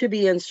to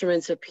be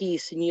instruments of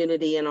peace and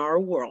unity in our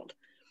world.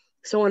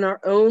 So in our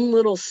own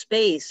little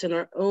space, in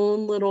our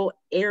own little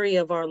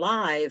area of our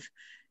life,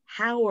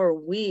 how are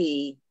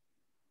we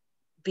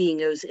being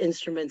those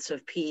instruments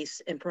of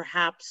peace and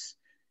perhaps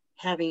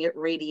having it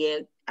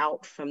radiate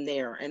out from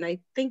there? And I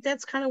think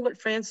that's kind of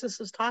what Francis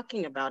is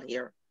talking about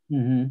here.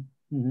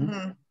 Mm-hmm.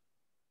 Mm-hmm.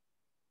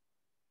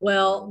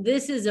 Well,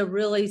 this is a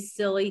really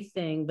silly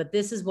thing, but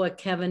this is what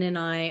Kevin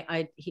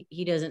and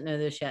he doesn't know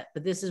this yet,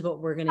 but this is what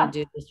we're going to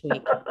do this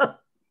week.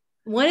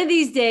 One of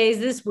these days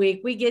this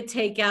week, we get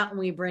takeout and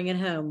we bring it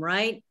home,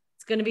 right?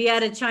 It's going to be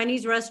at a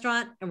Chinese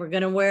restaurant and we're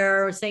going to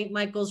wear St.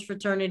 Michael's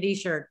fraternity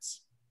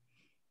shirts.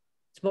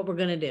 It's what we're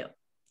going to do.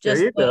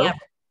 Just whatever.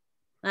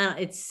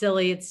 It's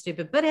silly, it's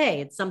stupid, but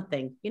hey, it's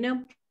something, you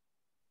know?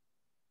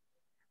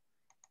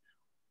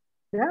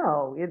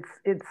 No,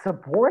 it's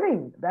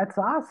supporting. That's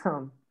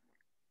awesome.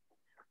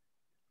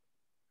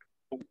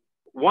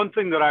 One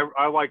thing that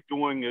I like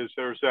doing is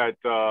there's that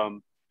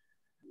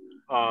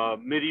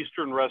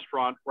Mid-Eastern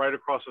restaurant right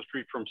across the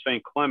street from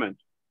St. Clement.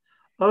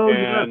 Oh,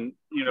 and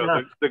you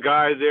know, the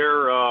guy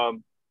there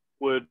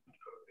would,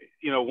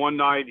 you know, one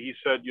night he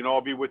said, you know,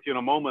 I'll be with you in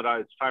a moment.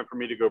 It's time for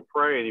me to go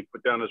pray. And he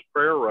put down his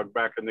prayer rug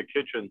back in the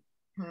kitchen.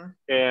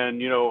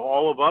 And, you know,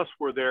 all of us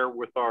were there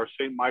with our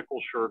St.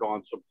 Michael shirt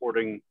on,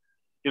 supporting,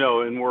 you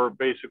know, and we're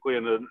basically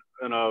in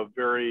a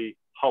very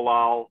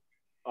halal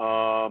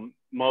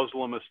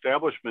Muslim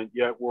establishment,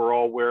 yet we're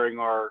all wearing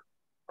our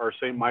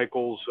St.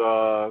 Michael's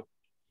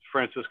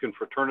Franciscan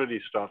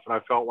fraternity stuff. And I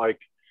felt like,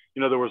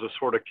 you know, there was a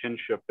sort of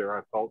kinship there.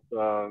 I felt,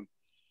 you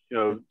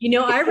know,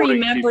 I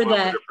remember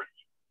that.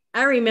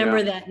 I remember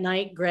Yeah. that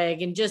night,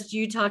 Greg, and just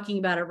you talking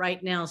about it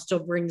right now still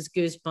brings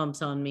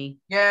goosebumps on me.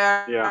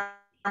 Yeah.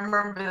 I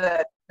remember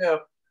that too.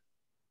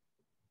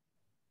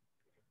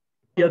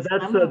 Yeah,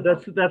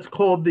 that's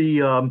called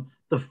the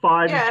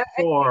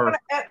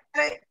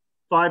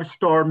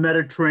five-star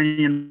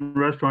Mediterranean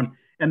restaurant,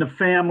 and the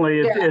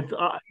family. It's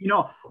you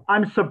know,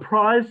 I'm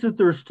surprised that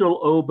they're still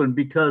open,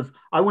 because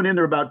I went in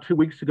there about 2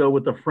 weeks ago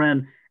with a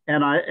friend,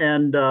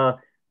 and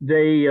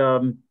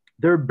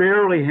they're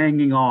barely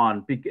hanging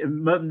on.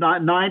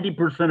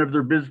 90% of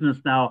their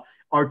business now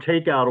are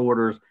takeout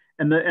orders,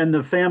 and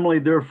the family,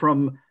 they're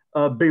from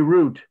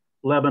Beirut,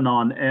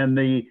 Lebanon, and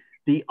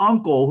the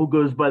uncle, who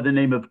goes by the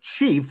name of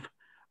Chief,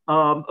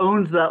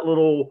 owns that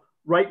little,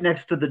 right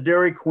next to the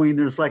Dairy Queen.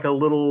 There's like a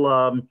little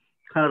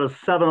kind of a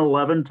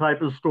 7-Eleven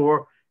type of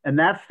store, and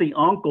that's the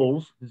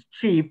uncle's, his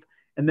Chief,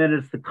 and then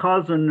it's the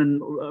cousin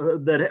and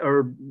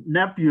or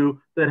nephew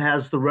that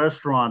has the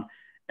restaurant,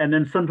 and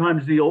then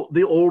sometimes the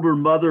older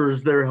mother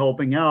is there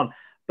helping out,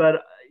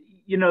 but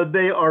you know,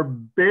 they are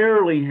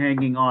barely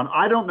hanging on.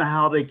 I don't know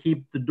how they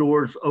keep the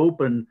doors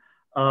open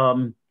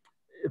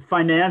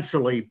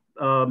financially,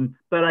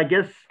 but I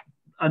guess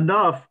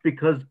enough,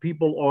 because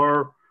people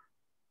are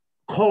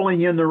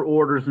calling in their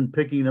orders and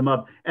picking them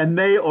up, and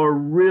they are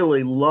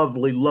really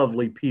lovely,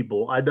 lovely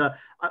people.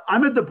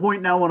 I'm at the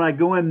point now, when I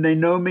go in, they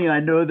know me, I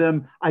know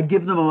them, I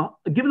give them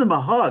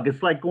a hug.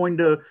 It's like going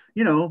to,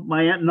 you know,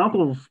 my aunt and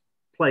uncle's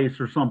place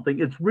or something.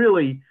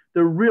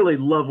 They're really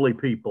lovely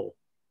people.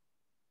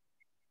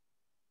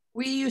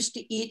 We used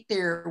to eat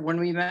there when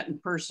we met in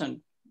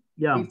person.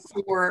 Yeah.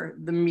 Before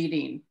the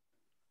meeting.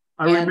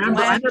 I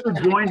remember. I never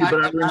joined you,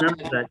 but I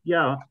remember that.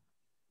 Yeah.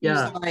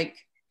 Yeah. He's like,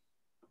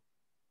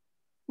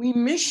 we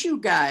miss you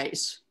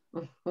guys.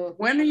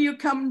 When are you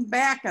coming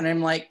back? And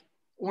I'm like,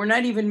 we're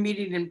not even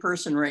meeting in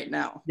person right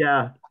now.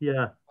 Yeah.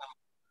 Yeah.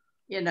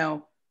 You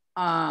know,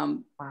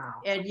 Wow.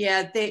 and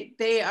yeah,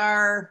 they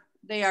are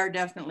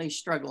definitely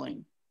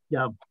struggling.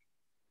 Yeah.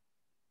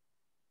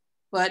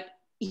 But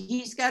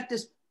he's got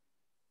this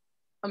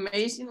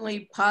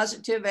amazingly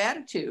positive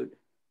attitude.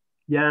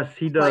 Yes,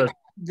 he does. Like,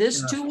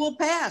 this too will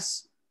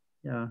pass.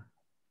 Yeah.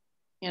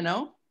 You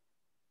know?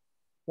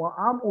 Well,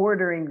 I'm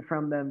ordering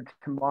from them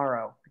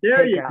tomorrow.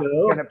 There you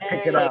go. I'm gonna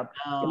pick it up.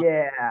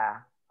 Yeah.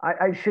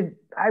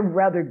 I'd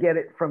rather get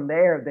it from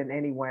there than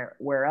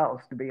anywhere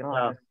else, to be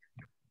honest.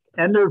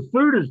 Yeah. And their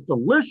food is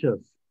delicious.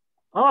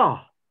 Oh.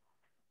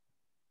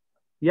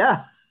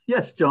 Yeah.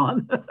 Yes,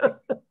 John.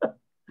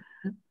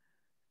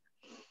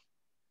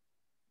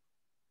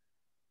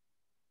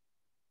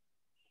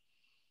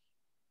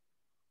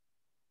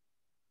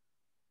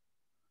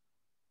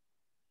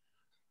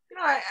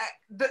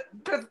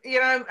 You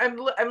know,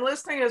 I'm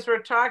listening as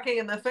we're talking,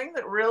 and the thing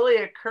that really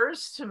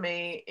occurs to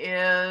me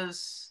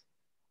is,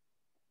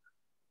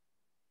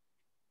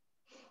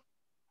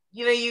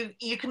 you know,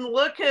 you can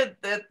look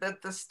at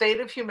the state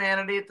of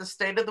humanity, at the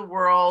state of the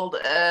world,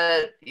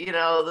 you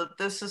know, that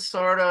this is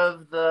sort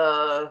of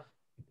the,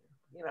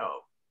 you know,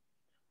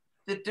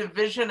 the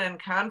division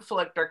and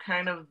conflict are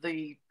kind of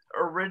the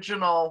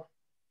original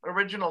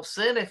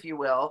sin, if you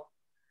will.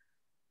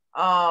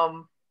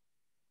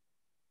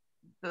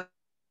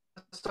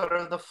 Sort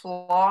of the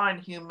flaw in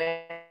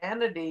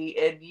humanity,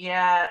 and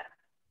yet,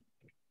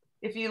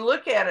 if you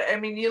look at it, I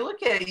mean, you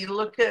look at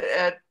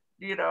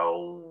you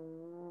know,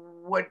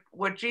 what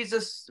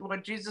Jesus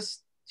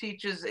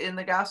teaches in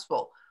the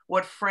gospel,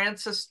 what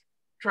Francis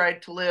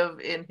tried to live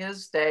in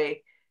his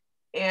day,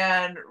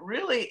 and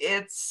really,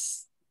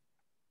 it's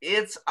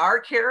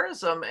our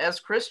charism as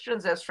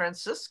Christians, as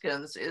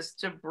Franciscans, is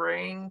to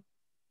bring,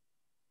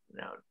 you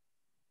know,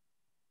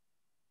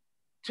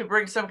 to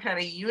bring some kind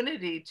of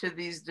unity to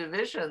these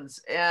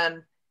divisions.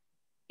 And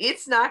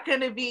it's not going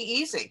to be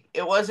easy.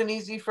 It wasn't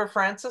easy for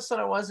Francis, and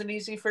it wasn't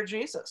easy for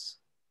Jesus.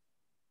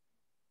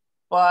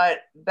 But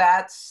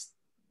that's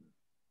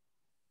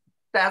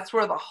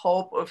where the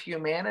hope of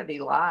humanity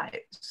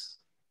lies,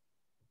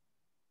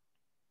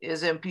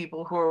 is in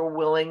people who are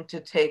willing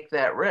to take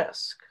that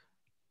risk.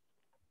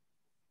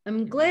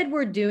 I'm glad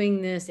we're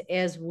doing this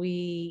as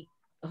we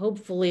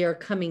hopefully are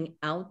coming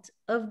out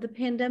of the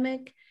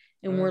pandemic,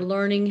 and we're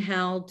learning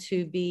how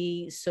to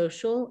be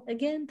social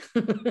again.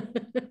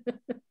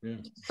 Yeah.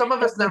 Some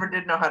of us never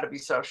did know how to be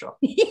social.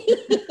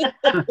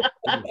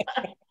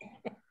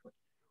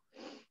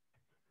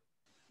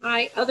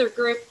 My other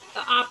group,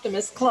 the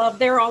Optimist Club,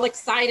 they're all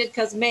excited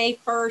because May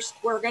 1st,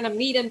 we're going to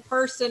meet in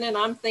person. And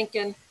I'm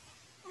thinking,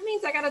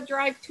 means I got to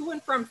drive to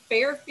and from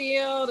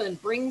Fairfield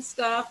and bring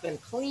stuff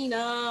and clean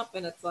up.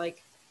 And it's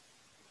like,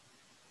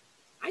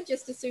 I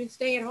just as soon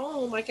stay at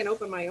home. I can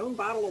open my own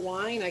bottle of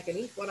wine. I can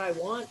eat what I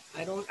want.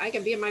 I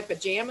can be in my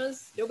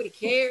pajamas. Nobody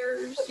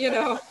cares, you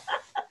know.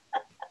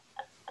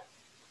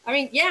 I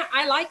mean, yeah,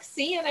 I like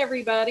seeing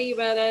everybody,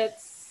 but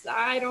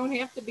I don't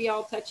have to be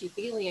all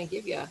touchy-feely and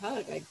give you a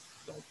hug, I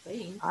don't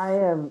think. I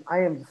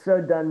am so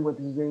done with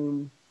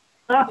Zoom.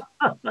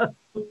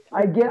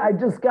 I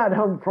just got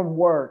home from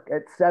work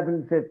at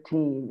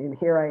 7:15, and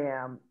here I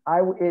am.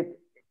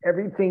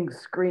 Everything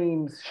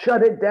screams,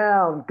 shut it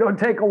down, go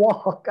take a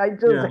walk. I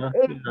just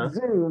hate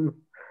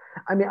Zoom.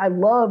 I mean, I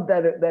love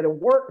that it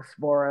works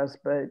for us,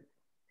 but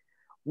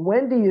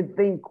when do you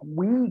think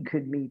we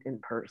could meet in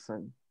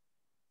person?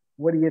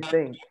 What do you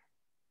think?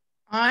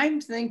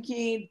 I'm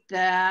thinking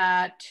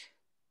that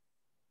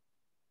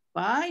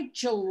by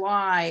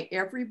July,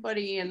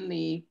 everybody in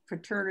the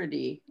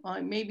fraternity,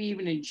 maybe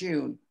even in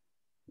June,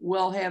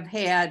 will have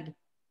had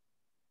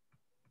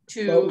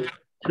two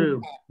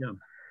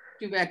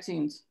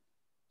vaccines.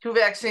 2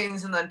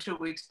 vaccines and then 2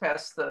 weeks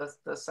past the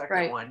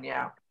second one,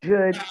 yeah.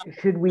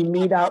 Should we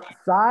meet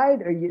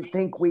outside, or you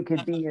think we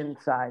could be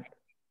inside?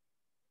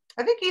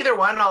 I think either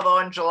one, although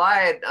in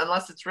July,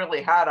 unless it's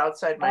really hot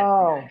outside, might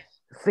be nice.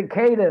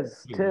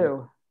 Cicadas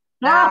too.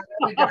 Nah,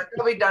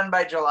 it'll be done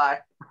by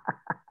July.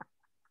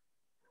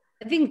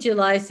 I think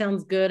July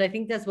sounds good. I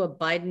think that's what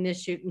Biden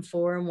is shooting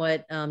for and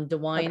what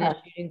DeWine is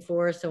shooting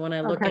for. So when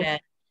I look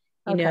at,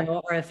 you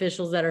know, our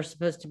officials that are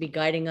supposed to be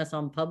guiding us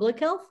on public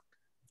health,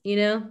 you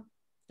know,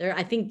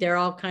 I think they're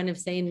all kind of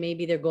saying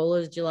maybe their goal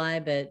is July,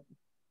 but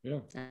yeah.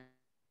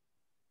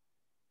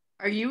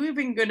 Are you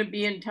even going to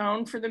be in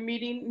town for the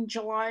meeting in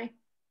July?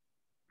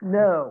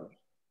 No.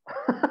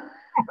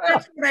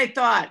 That's what I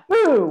thought.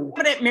 Boo.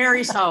 Put it at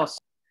Mary's house.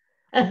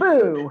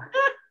 Boo.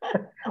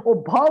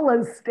 Well,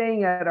 Paula's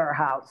staying at our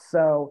house,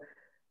 so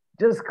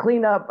just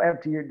clean up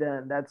after you're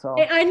done. That's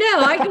all. I know.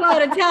 I go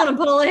out of town and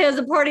Paula has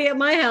a party at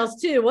my house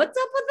too. What's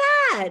up with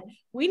that?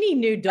 We need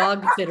new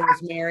dog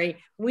sitters, Mary.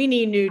 We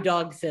need new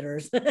dog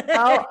sitters.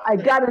 Well, I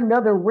got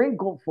another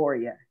wrinkle for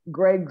you.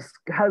 Greg's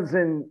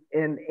cousin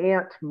and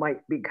aunt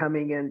might be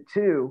coming in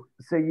too.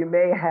 So you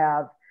may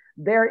have,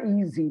 they're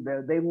easy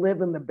though. They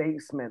live in the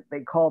basement.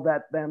 They call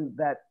that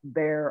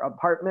their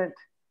apartment.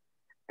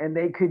 And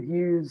they could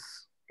use,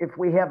 if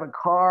we have a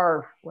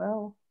car,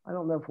 well, I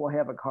don't know if we'll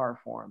have a car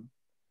for them.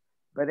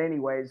 But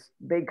anyways,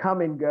 they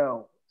come and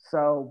go.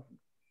 So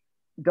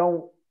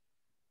don't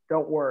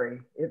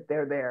worry if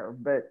they're there.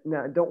 But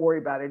no, don't worry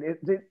about it.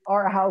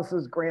 Our house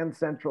is Grand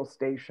Central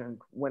Station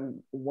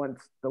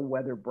once the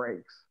weather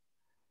breaks.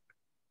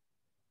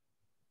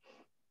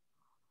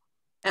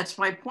 That's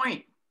my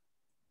point.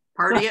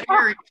 Party at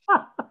Mary's.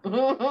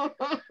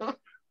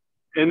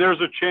 And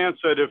there's a chance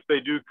that if they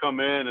do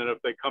come in, and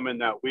if they come in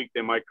that week,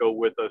 they might go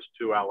with us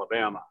to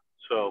Alabama.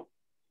 So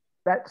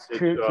that's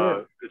true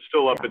too. It's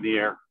still up in the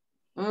air.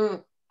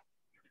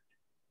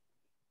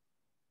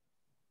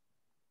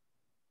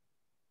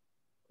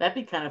 That'd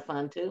be kind of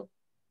fun too.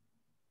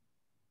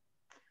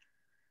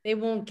 They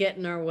won't get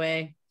in our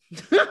way.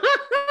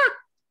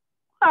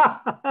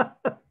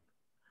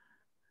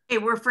 Hey,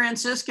 we're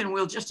Franciscan.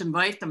 We'll just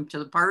invite them to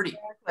the party.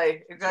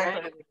 Exactly.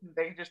 Right.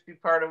 They can just be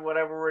part of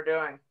whatever we're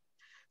doing.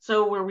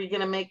 So were we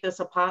going to make this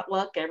a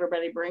potluck?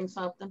 Everybody bring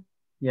something?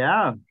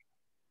 Yeah.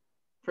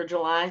 For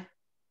July?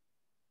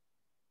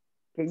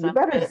 Okay, you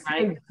better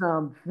save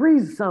some,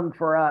 freeze some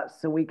for us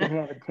so we can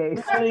have a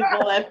taste. Leave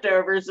the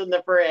leftovers in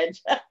the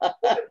fridge.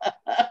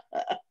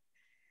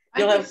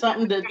 You'll have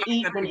something to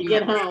eat when you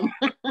get home.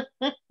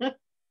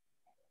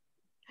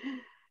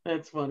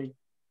 That's funny.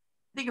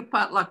 I think a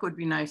potluck would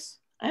be nice.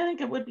 I think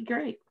it would be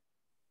great.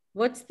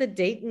 What's the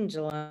date in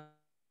July?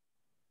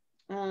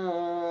 The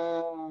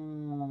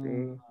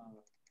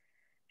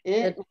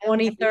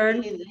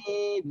 23rd.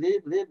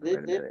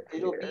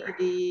 It'll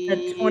be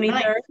the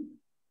 23rd.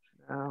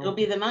 It'll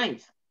be the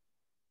 9th.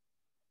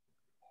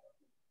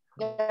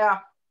 Yeah.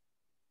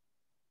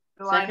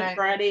 Second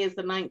Friday is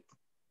the 9th.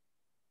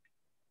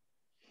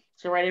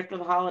 So right after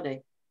the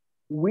holiday.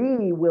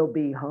 We will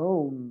be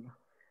home.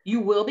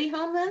 You will be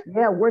home then?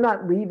 Yeah, we're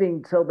not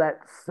leaving till that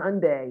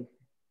Sunday.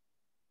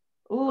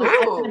 Ooh, is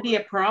that going to be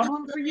a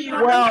problem for you?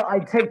 Well, I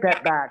take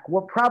that back.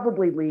 We'll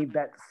probably leave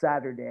that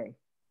Saturday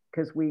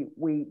because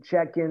we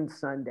check in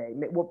Sunday.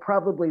 We'll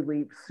probably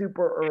leave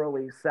super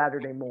early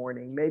Saturday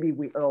morning. Maybe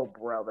oh,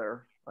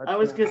 brother. I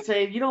was going to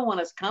say, you don't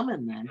want us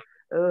coming then.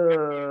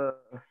 You're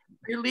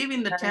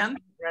leaving the 10th?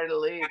 Ready to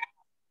leave.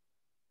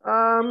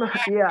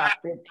 Yeah,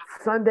 it's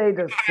Sunday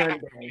to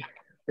Sunday.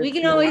 We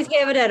can always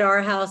have it at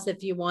our house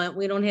if you want.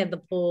 We don't have the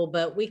pool,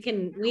 but we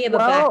have a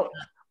backup.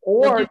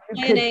 Or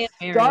you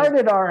could start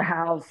at our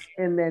house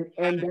and then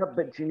end up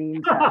at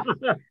Janine's house.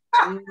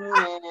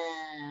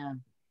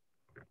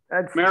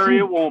 That's Mary,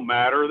 it won't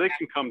matter. They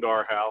can come to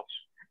our house.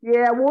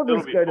 Yeah, we'll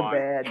just go to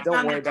bed.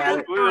 Don't worry about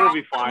it. It'll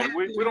be fine.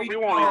 We won't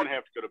even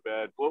have to go to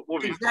bed. We'll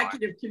be fine.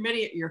 Executive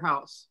committee at your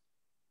house.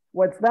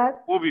 What's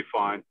that? We'll be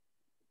fine.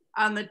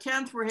 On the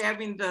 10th, we're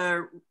having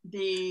the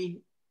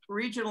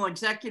regional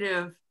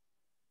executive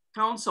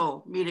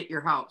council meet at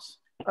your house.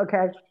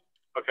 Okay.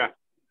 Okay.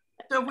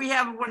 So if we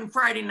have one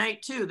Friday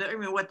night too, I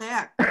mean, what the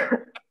heck?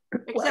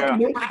 Except Yeah.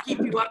 we don't want to keep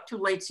you up too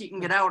late so you can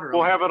get out early.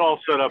 We'll have it all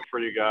set up for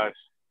you guys.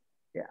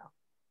 Yeah.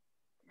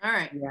 All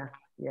right. Yeah.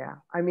 Yeah.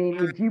 I mean,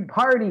 if you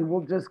party,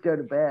 we'll just go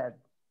to bed.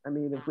 I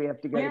mean, if we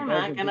have to go to bed. We're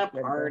not we'll gonna just go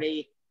to bed.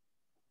 party.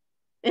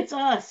 It's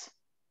us.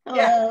 Hello.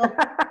 Yeah.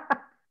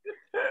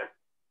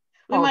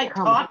 We Oh, might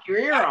come talk your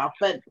ear off,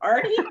 but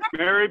party?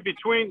 Mary,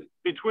 between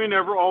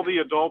all the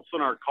adults in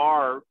our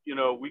car, you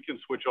know, we can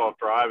switch off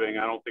driving.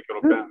 I don't think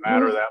it'll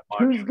matter that much.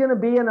 Who's going to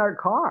be in our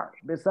car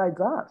besides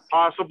us?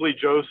 Possibly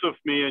Joseph,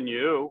 me, and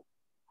you.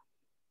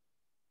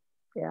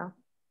 Yeah.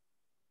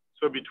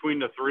 So between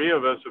the three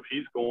of us, if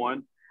he's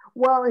going.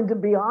 Well, and to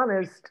be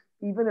honest,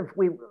 even if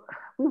we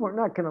were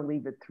not going to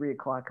leave at 3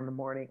 o'clock in the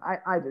morning.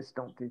 I just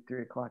don't do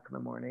 3 o'clock in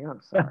the morning.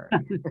 I'm sorry.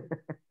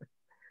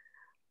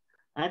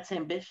 That's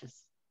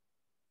ambitious.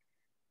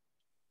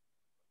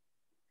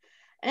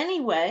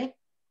 Anyway,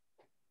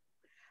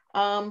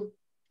 Diane,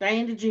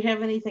 did you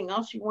have anything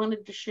else you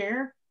wanted to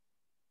share?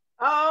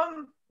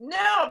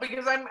 No,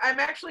 because I'm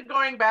actually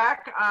going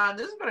back on,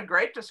 this has been a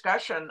great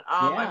discussion.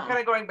 I'm kind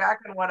of going back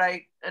on what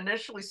I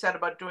initially said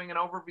about doing an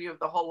overview of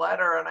the whole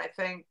letter. And I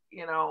think,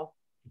 you know.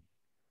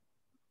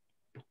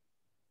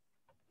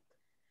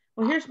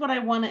 Well, here's what I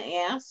want to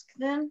ask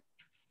then,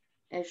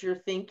 as you're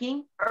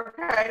thinking.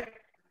 Okay.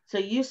 So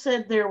you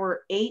said there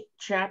were 8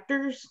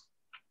 chapters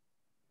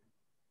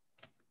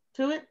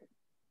to it?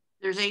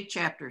 There's 8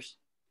 chapters.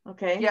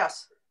 Okay.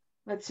 Yes.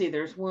 Let's see,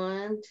 there's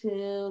 1,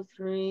 2,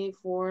 3,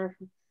 4,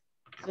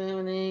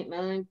 7, 8,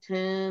 9,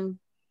 10.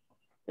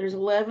 There's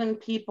 11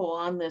 people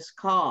on this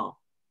call.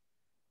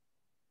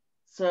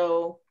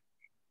 So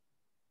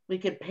we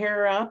could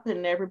pair up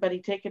and everybody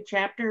take a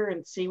chapter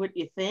and see what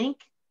you think.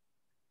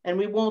 And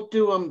we won't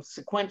do them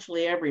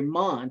sequentially every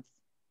month.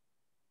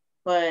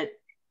 But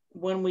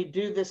when we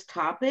do this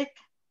topic,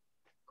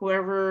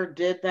 whoever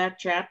did that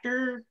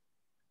chapter,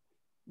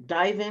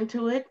 dive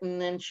into it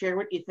and then share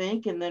what you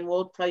think, and then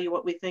we'll tell you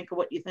what we think of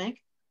what you think.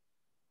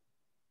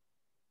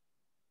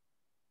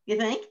 You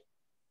think?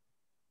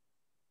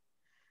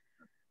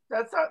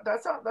 That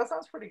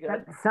sounds pretty good.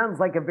 That sounds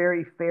like a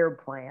very fair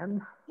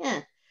plan.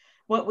 Yeah.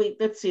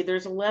 Let's see,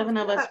 there's 11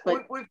 of us,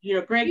 but you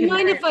know, Greg. Do you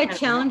mind if I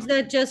challenge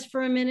that just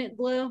for a minute,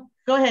 Blue?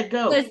 Go ahead,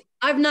 go. Because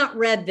I've not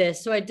read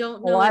this, so I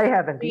don't know. Well, I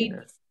haven't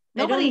either.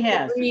 Nobody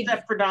has,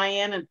 except for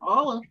Diane and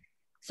Paula.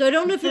 So I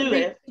don't know if it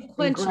reads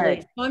Greg.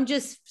 sequentially. So I'm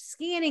just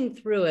scanning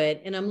through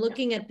it and I'm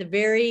looking at the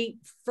very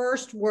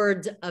first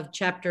words of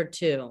chapter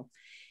 2.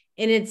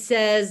 And it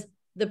says,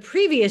 the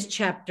previous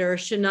chapter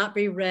should not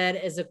be read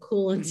as a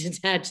cool and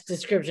detached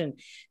description.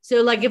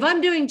 So like if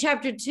I'm doing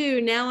chapter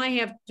 2, now I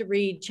have to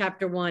read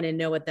chapter 1 and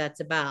know what that's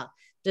about.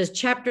 Does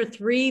chapter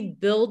 3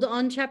 build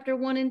on chapter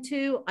 1 and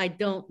 2? I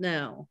don't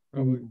know.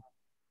 Well,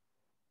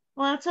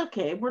 that's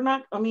okay. We're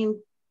not, I mean,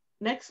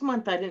 next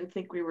month, I didn't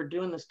think we were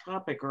doing this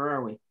topic, or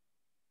are we?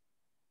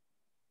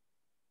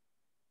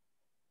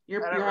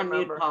 You're on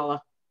mute,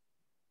 Paula.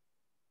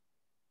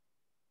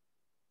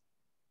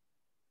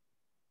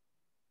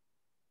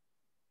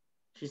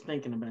 She's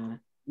thinking about it.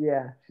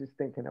 Yeah, she's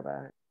thinking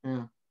about it.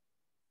 Yeah.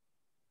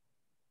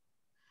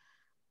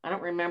 I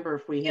don't remember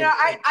if we had. You know,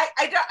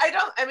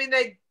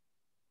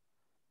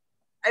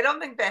 I don't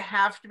think they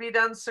have to be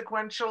done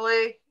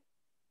sequentially.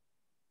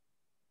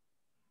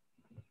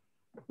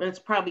 But it's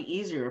probably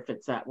easier if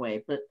it's that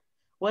way. But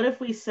what if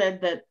we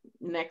said that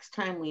next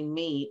time we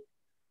meet,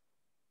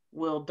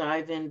 we'll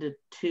dive into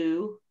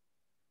 2?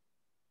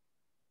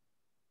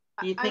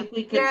 Do you think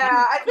we could?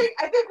 Yeah,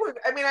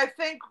 I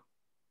think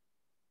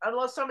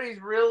unless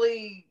somebody's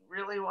really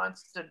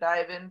wants to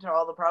dive into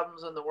all the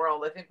problems in the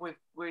world, I think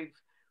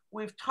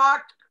we've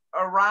talked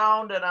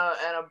around and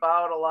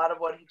about a lot of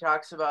what he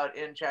talks about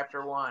in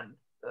chapter 1,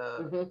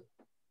 the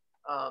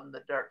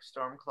dark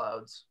storm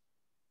clouds.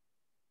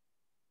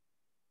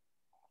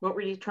 What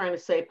were you trying to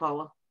say,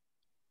 Paula?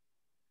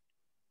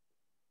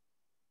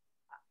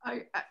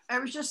 I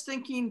was just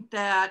thinking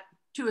that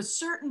to a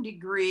certain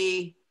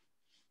degree,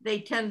 they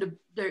tend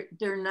to,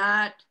 they're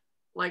not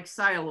like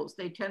silos.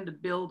 They tend to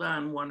build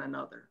on one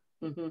another.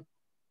 Mm-hmm.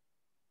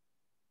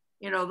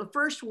 You know, the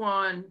first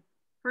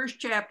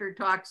chapter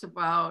talks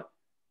about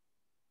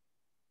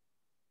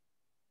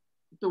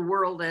the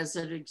world as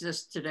it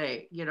exists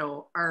today, you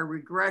know, our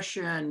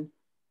regression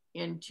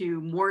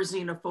into more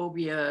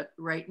xenophobia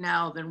right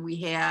now than we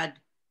had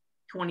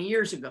 20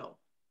 years ago.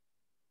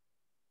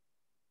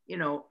 You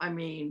know, I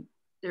mean,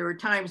 there were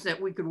times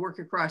that we could work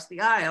across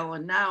the aisle,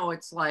 and now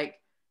it's like,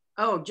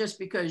 oh, just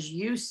because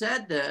you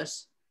said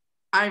this,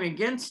 I'm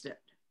against it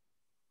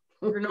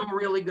for no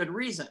really good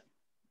reason.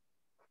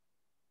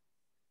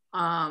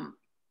 And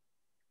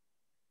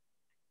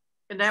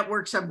that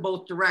works on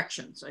both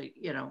directions,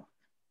 you know.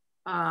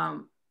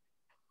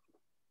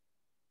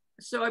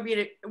 So, I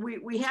mean,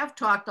 we have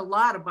talked a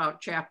lot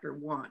about chapter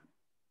 1.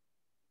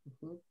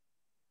 Mm-hmm.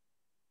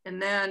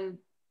 And then,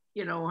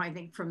 you know, I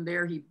think from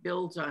there he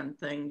builds on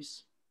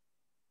things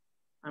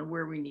on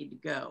where we need to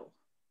go.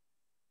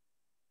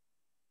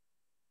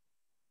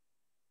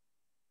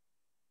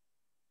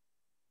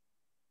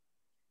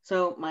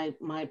 So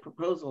my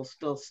proposal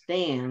still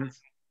stands.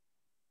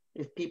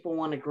 If people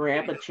want to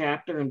grab a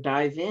chapter and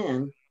dive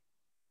in,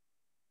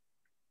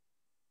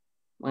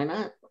 why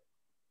not?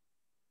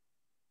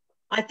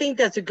 I think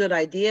that's a good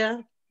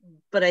idea,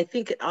 but I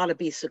think it ought to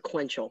be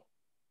sequential.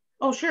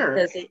 Oh, sure.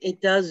 Because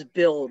it does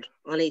build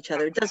on each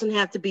other. It doesn't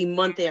have to be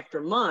month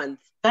after month.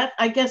 That,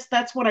 I guess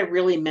that's what I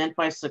really meant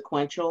by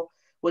sequential,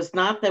 was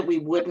not that we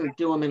wouldn't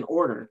do them in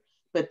order,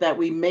 but that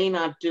we may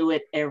not do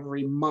it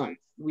every month.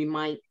 We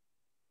might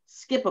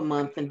skip a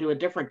month and do a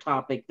different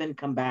topic, then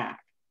come back.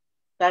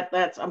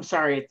 That's, I'm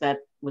sorry if that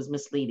was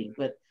misleading,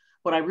 but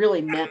what I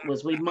really meant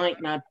was we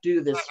might not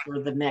do this for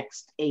the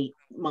next 8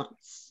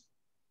 months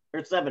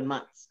or 7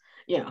 months.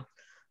 You know,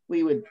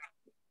 we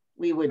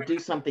would do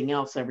something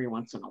else every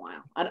once in a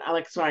while.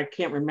 So I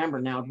can't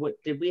remember now.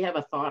 What did we have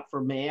a thought for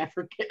May? I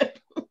forget.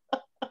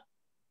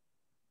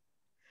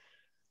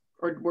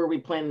 Or were we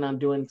planning on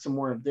doing some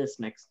more of this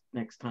next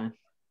time?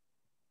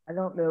 I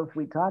don't know if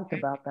we talked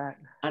about that.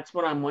 That's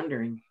what I'm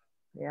wondering.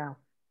 Yeah.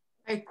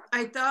 I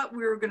thought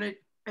we were gonna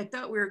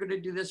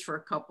do this for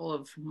a couple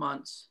of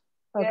months.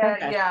 Okay.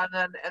 Yeah,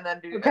 and then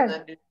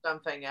do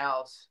something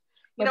else.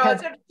 You know, Okay.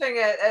 it's interesting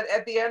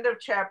at the end of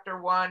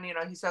chapter 1, you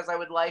know, he says, I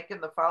would like in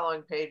the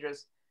following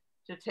pages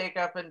to take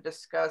up and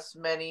discuss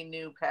many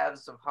new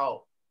paths of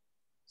hope.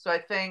 So I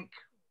think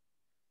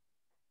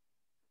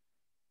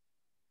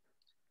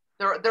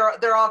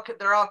they're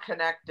all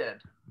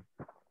connected.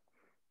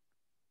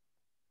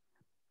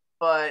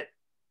 But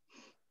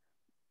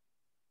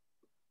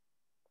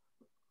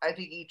I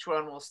think each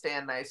one will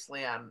stand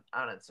nicely on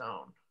its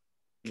own.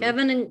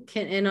 Kevin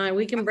and I,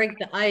 we can break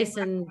the ice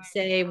and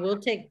say, we'll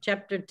take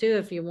chapter 2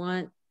 if you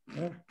want.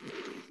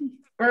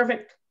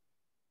 Perfect.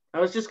 I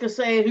was just going to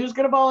say, who's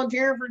going to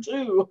volunteer for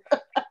 2?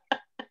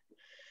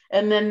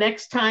 And then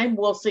next time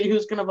we'll see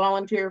who's going to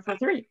volunteer for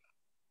 3.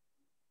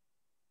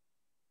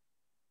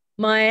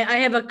 I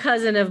have a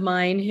cousin of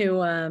mine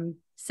who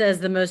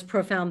says the most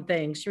profound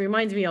things. She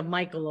reminds me of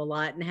Michael a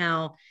lot and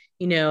how,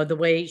 you know, the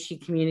way she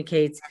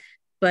communicates,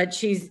 but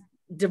she's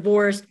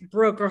divorced,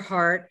 broke her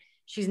heart.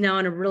 She's now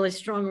in a really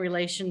strong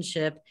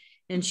relationship.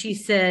 And she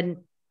said,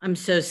 I'm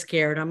so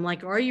scared. I'm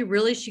like, are you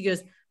really? She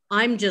goes,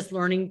 I'm just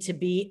learning to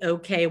be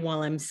okay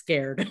while I'm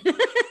scared.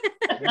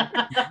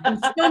 I'm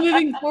still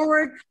moving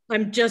forward.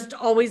 I'm just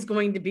always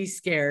going to be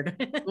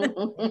scared.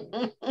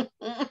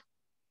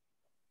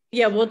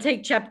 Yeah, we'll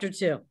take chapter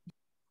 2.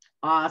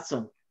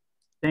 Awesome.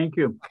 Thank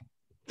you.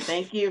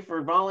 Thank you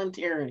for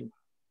volunteering.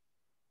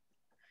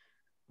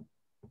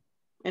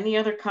 Any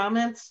other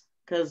comments?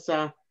 Because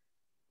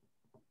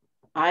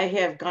I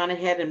have gone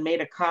ahead and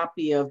made a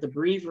copy of the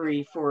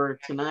breviary for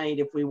tonight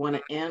if we want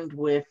to end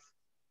with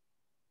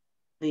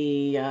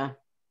the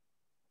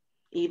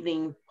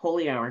evening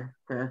holy hour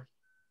prayer.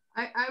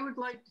 I would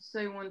like to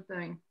say one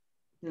thing.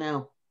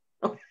 No.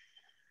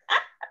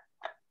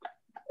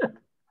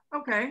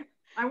 Okay,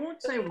 I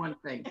won't say one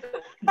thing.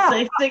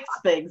 Say 6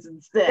 things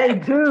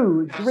instead. Say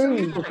 2,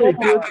 3. Say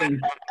 2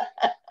 things.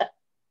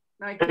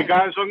 Hey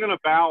guys, I'm going to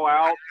bow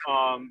out.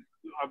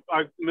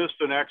 I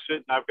missed an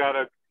exit. I've got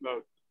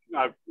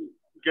I'm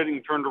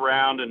getting turned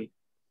around, and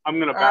I'm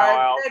going to bow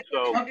out.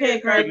 So okay,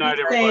 Greg. Good night,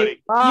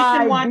 everybody. Bye. You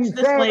can watch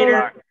this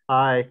later.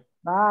 Bye.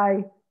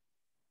 Bye.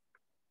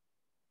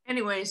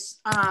 Anyways,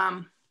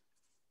 on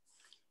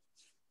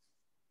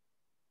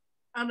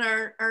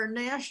our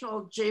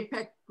national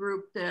JPEG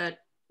group that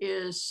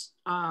is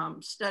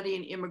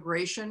studying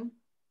immigration,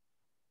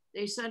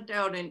 they sent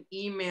out an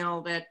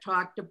email that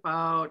talked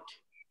about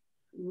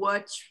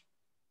what's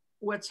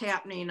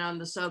happening on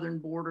the southern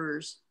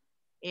borders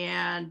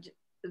and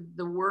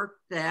the work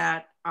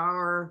that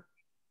our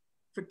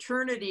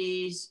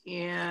fraternities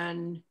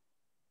in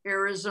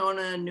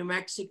Arizona, New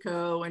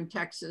Mexico, and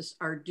Texas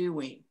are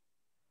doing.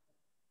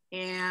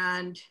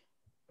 And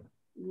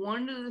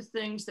one of the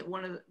things that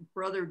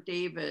Brother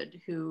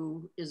David,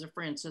 who is a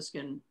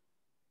Franciscan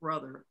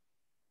brother,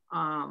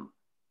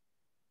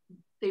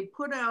 they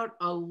put out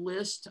a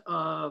list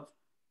of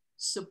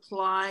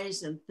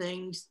supplies and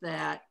things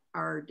that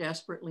are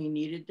desperately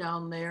needed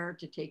down there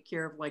to take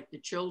care of, like, the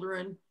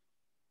children,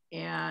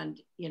 and,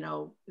 you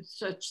know,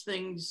 such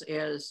things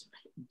as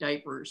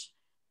diapers,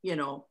 you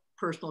know,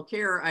 personal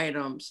care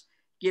items,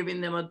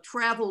 giving them a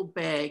travel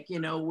bag, you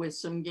know, with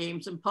some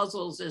games and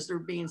puzzles as they're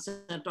being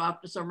sent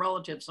off to some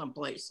relative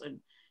someplace,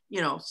 and,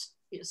 you know,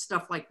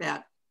 stuff like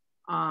that,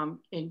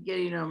 and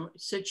getting them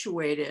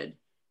situated.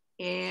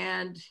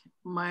 And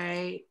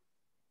my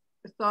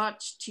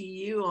thoughts to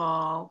you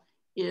all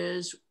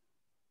is,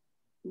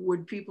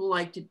 would people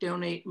like to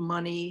donate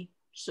money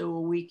so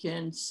we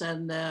can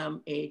send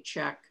them a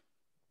check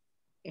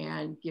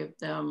and give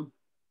them,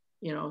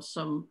 you know,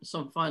 some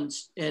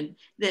funds? And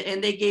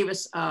they gave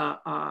us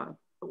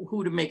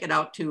who to make it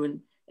out to, and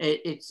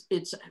it's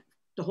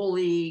the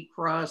Holy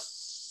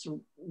Cross,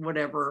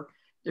 whatever.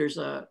 There's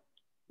an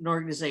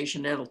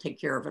organization that'll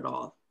take care of it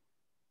all,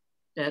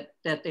 that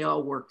they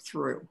all work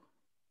through.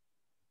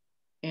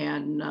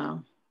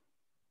 And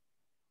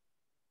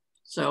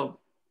so,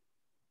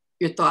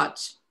 your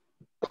thoughts?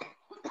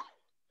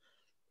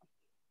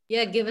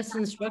 Yeah, give us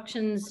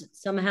instructions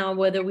somehow,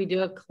 whether we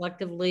do it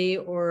collectively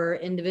or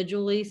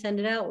individually,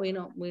 send it out. We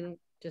don't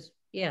just,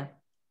 yeah.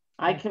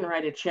 I can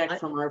write a check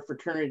from our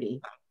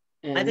fraternity.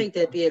 I think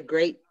that'd be a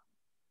great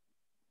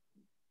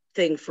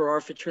thing for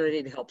our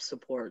fraternity to help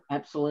support.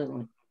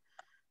 Absolutely.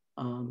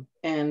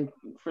 And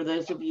for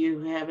those of you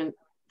who haven't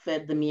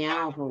fed the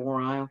meow for a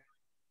while,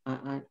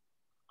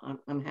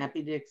 I'm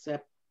happy to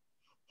accept.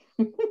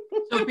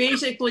 So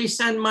basically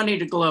send money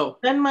to Glow.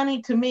 Send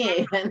money to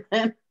me and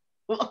then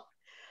we'll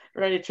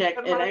write a check.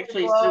 Send and money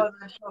actually, to Glow and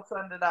then she'll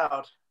send it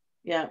out.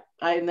 Yeah,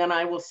 and then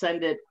I will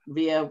send it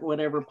via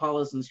whatever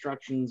Paula's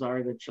instructions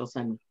are that she'll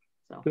send me.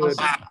 So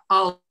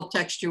I'll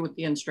text you with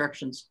the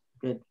instructions.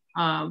 Good.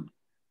 John,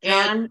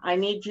 I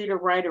need you to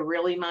write a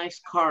really nice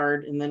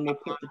card and then we'll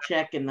put the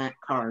check in that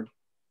card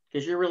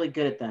because you're really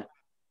good at that.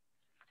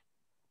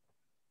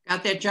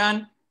 Got that,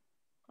 John?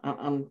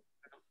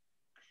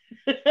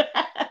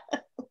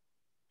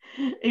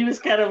 He was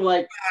kind of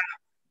like,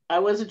 I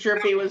wasn't sure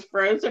if he was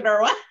frozen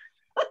or what.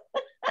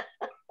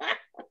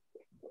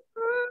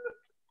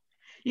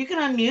 You can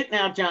unmute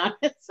now, John.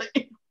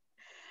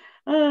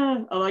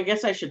 Oh, I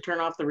guess I should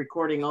turn off the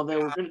recording, although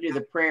we're going to do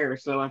the prayer,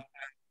 so I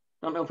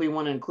don't know if we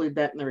want to include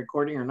that in the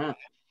recording or not.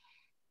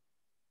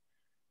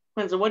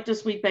 So what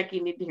does Sweet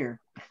Becky need to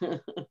hear? And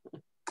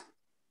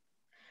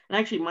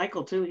actually,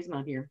 Michael, too, he's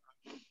not here.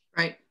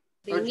 Right.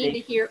 They need to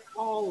hear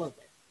all of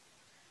it.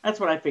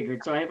 That's what I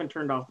figured, so I haven't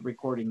turned off the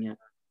recording yet.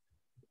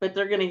 But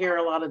they're going to hear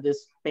a lot of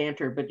this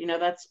banter, but you know,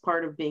 that's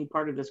part of being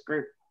part of this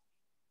group.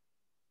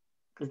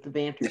 Because the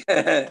banter.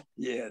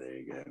 Yeah, there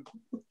you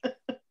go.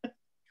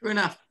 True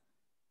enough.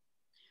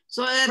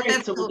 So,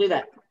 so we'll do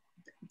that.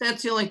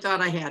 That's the only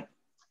thought I had.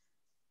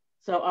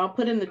 So I'll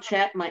put in the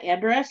chat my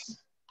address.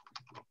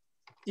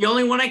 The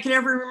only one I can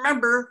ever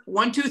remember,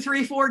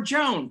 1234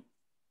 Joan.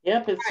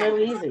 Yep, it's so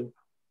easy.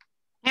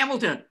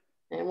 Hamilton,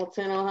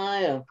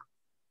 Ohio.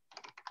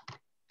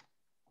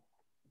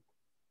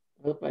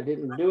 Hope I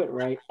didn't do it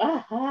right.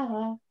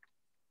 I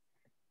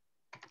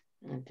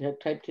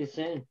typed too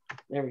soon.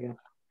 There we go.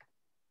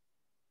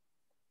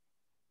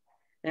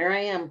 There I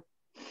am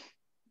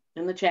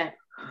in the chat.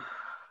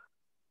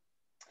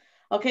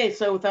 Okay,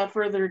 so without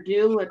further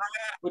ado,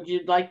 would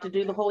you like to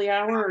do the holy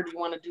hour or do you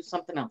want to do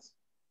something else?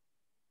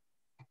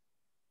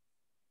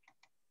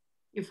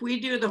 if we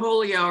do the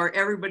holy hour,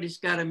 everybody's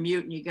got to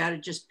mute and you got to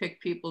just pick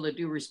people to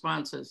do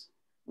responses.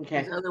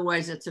 Okay.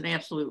 Otherwise, it's an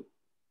absolute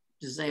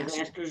disaster.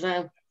 Disaster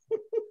zone.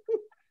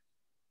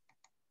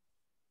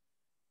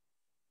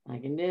 I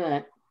can do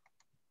that.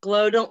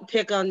 Glow, don't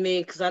pick on me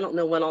because I don't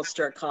know when I'll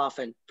start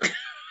coughing.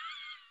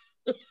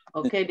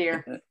 Okay,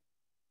 dear.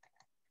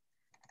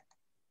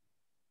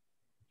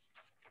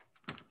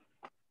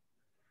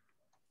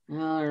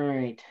 All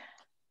right.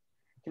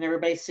 Can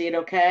everybody see it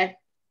okay?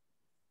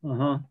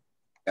 Uh-huh.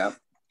 Yeah.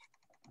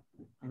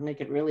 I'll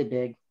make it really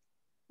big.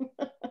 Is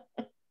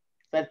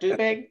that too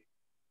big?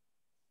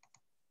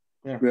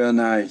 There. Real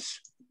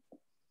nice.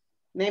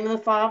 Name of the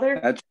Father,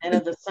 and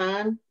of the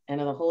Son, and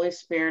of the Holy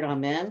Spirit.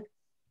 Amen.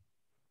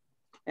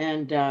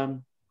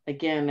 And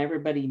again,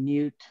 everybody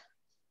mute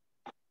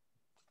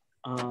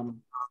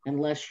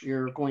unless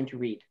you're going to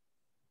read.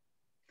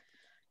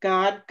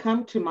 God,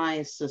 come to my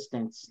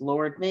assistance.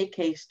 Lord, make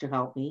haste to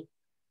help me.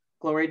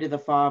 Glory to the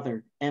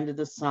Father, and to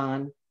the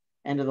Son,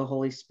 and to the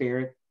Holy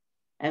Spirit,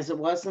 as it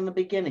was in the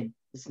beginning,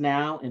 is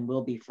now, and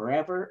will be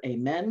forever.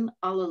 Amen.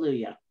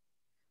 Alleluia.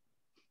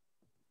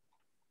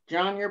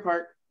 John, your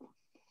part.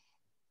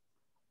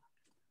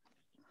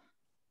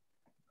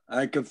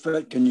 I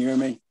confess, can you hear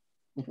me?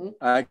 Mm-hmm.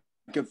 I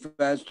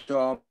confess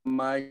to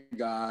Almighty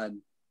God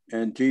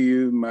and to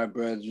you, my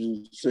brothers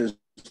and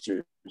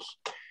sisters,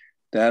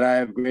 that I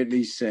have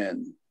greatly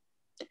sinned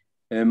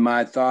in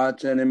my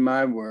thoughts and in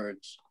my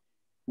words,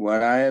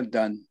 what I have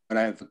done, what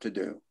I have to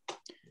do,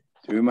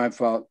 through my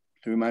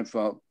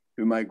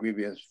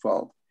grievous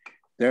fault.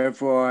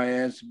 Therefore, I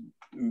ask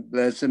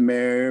Blessed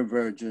Mary,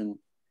 Virgin,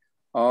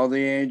 all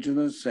the angels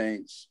and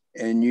saints,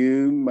 and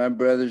you, my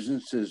brothers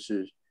and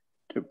sisters,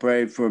 to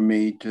pray for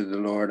me to the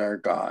Lord our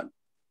God.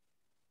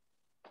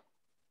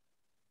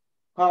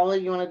 Paula,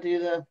 you want to do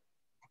the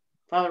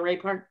Father Ray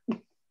part?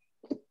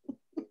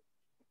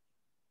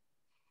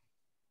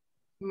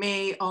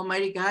 May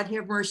Almighty God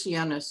have mercy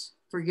on us,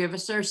 forgive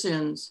us our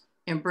sins,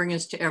 and bring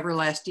us to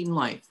everlasting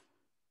life.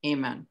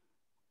 Amen.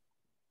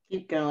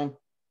 Keep going.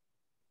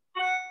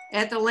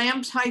 At the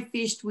Lamb's high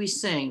feast we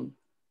sing,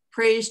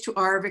 praise to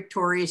our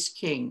victorious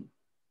King,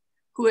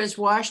 who has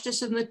washed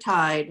us in the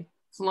tide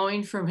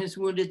flowing from his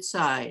wounded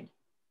side.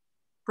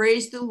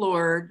 Praise the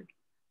Lord,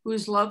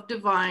 whose love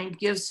divine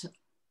gives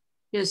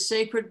his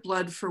sacred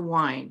blood for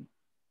wine,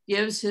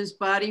 gives his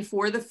body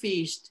for the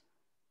feast,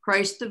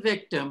 Christ the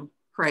victim,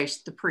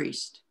 Christ the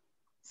priest.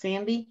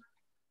 Sandy?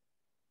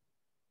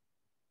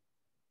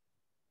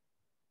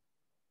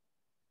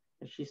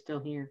 Is she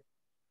still here?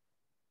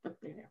 Oh,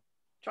 there.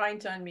 Trying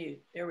to unmute.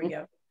 There we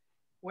go.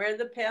 Where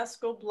the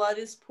paschal blood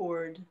is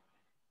poured,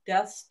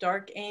 death's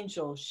dark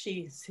angel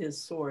sheathes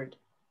his sword.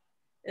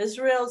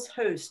 Israel's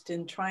host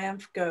in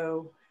triumph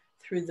go,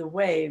 through the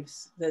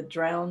waves that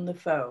drown the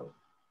foe.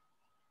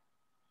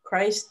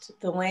 Christ,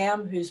 the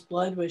Lamb whose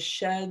blood was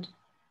shed,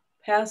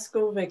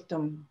 Paschal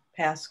victim,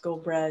 Paschal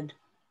bread.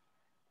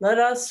 Let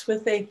us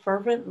with a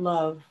fervent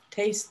love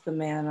taste the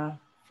manna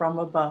from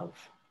above.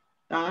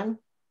 Don?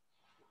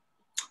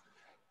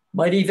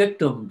 Mighty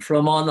victim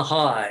from on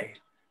high,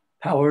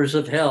 powers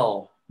of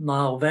hell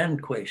now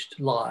vanquished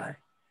lie.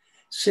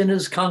 Sin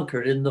is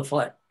conquered in the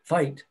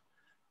fight.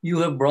 You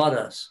have brought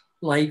us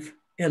life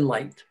and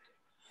light.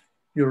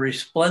 Your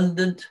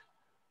resplendent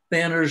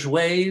banners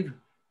wave.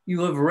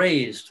 You have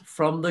raised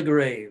from the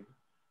grave.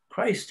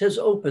 Christ has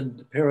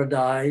opened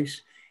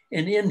paradise,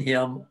 and in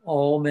him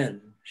all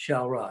men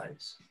shall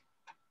rise.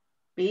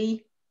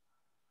 B.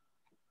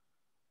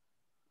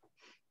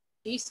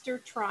 Easter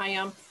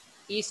triumph,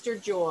 Easter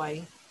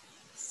joy.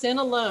 Sin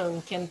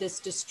alone can this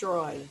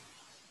destroy.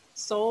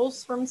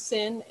 Souls from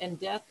sin and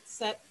death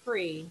set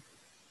free,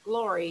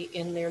 glory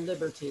in their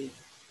liberty.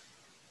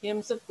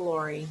 Hymns of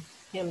glory,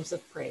 hymns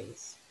of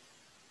praise.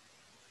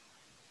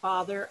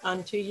 Father,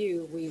 unto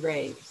you we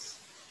raise.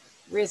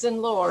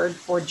 Risen Lord,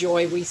 for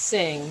joy we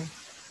sing.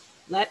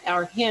 Let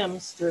our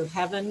hymns through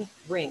heaven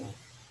ring.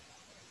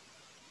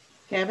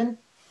 Kevin?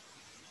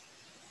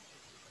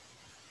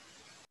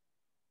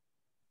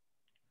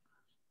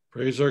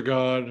 Praise our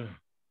God,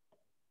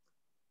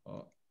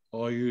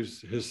 all you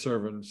his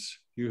servants,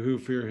 you who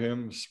fear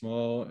him,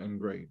 small and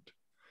great.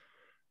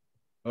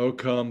 Oh,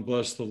 come,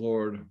 bless the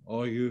Lord,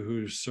 all you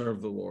who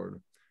serve the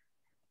Lord,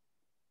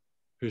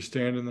 who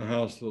stand in the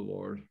house of the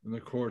Lord, in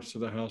the courts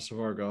of the house of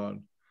our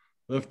God.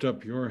 Lift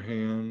up your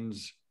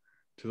hands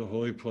to the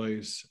holy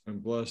place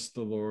and bless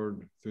the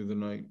Lord through the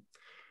night.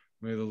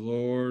 May the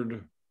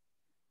Lord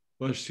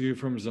bless you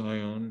from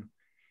Zion,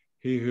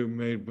 he who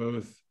made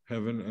both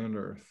heaven and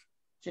earth.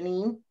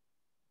 Janine?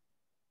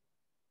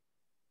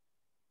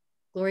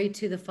 Glory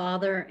to the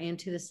Father, and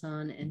to the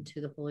Son, and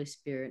to the Holy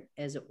Spirit,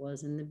 as it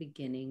was in the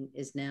beginning,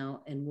 is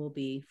now, and will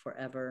be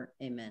forever.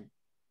 Amen.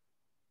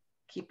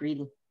 Keep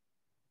reading.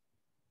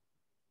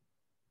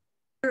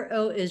 Hear,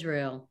 O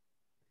Israel,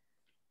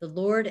 the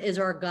Lord is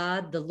our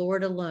God, the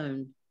Lord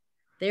alone.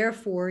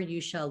 Therefore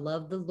you shall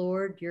love the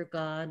Lord your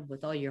God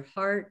with all your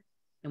heart,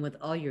 and with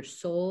all your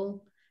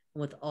soul,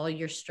 and with all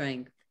your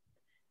strength.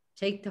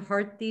 Take to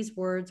heart these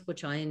words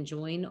which I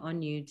enjoin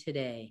on you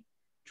today.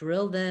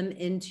 Drill them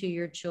into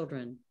your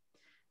children.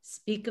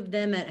 Speak of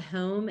them at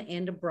home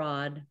and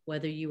abroad,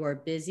 whether you are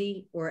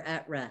busy or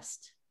at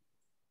rest.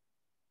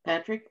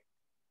 Patrick?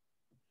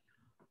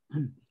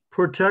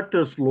 Protect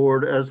us,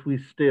 Lord, as we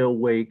stay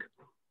awake.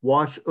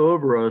 Watch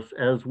over us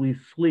as we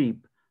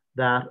sleep,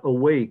 that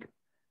awake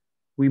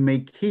we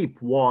may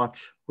keep watch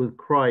with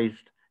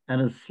Christ,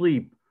 and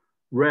asleep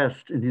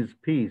rest in his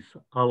peace.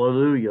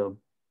 Alleluia.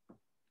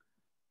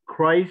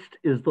 Christ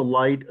is the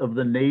light of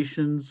the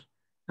nations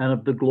and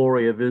of the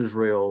glory of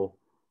Israel.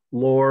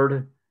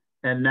 Lord,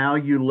 and now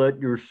you let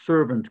your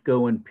servant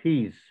go in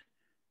peace.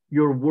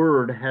 Your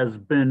word has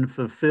been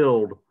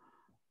fulfilled.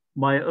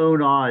 My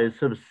own eyes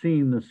have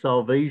seen the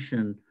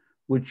salvation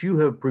which you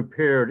have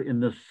prepared in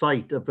the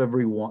sight of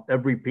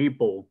every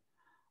people,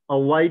 a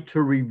light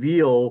to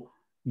reveal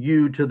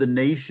you to the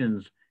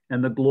nations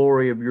and the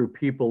glory of your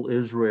people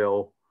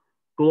Israel.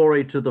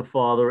 Glory to the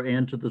Father,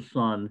 and to the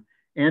Son,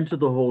 and to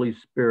the Holy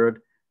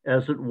Spirit,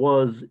 as it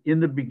was in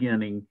the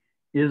beginning,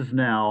 is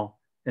now,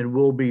 and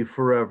will be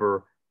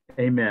forever.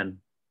 Amen.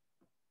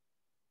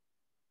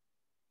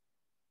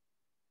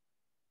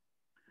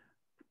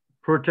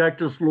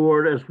 Protect us,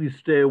 Lord, as we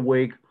stay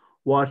awake.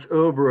 Watch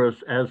over us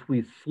as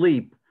we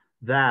sleep,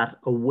 that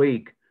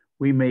awake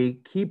we may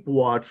keep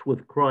watch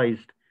with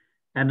Christ,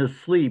 and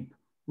asleep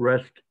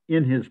rest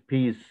in his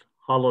peace.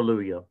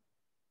 Hallelujah.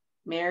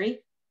 Mary?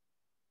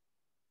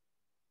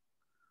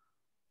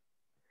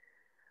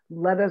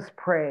 Let us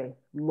pray.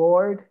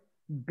 Lord,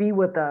 be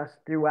with us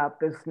throughout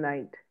this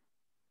night.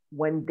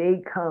 When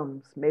day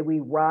comes, may we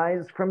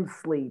rise from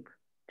sleep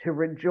to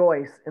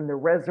rejoice in the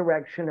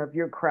resurrection of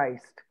your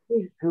Christ,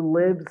 who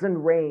lives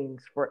and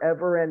reigns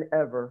forever and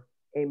ever.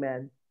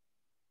 Amen.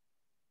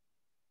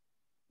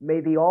 May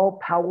the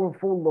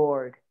all-powerful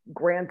Lord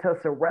grant us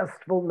a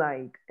restful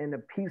night and a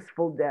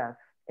peaceful death.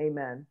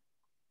 Amen.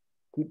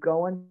 Keep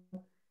going.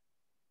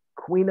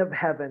 Queen of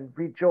heaven,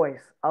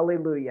 rejoice.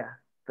 Alleluia.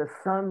 The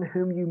Son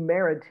whom you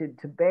merited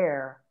to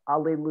bear,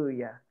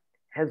 alleluia,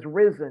 has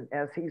risen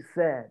as he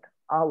said,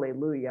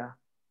 alleluia.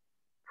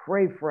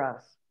 Pray for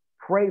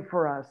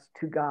us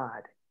to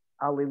God,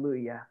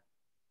 alleluia.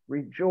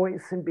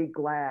 Rejoice and be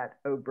glad,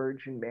 O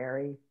Virgin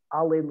Mary,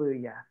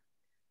 alleluia.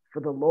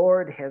 For the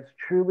Lord has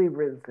truly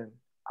risen,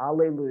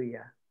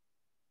 alleluia.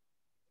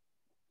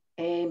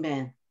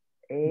 Amen.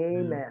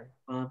 Amen.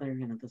 Father,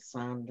 and of the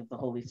Son, and of the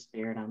Holy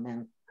Spirit.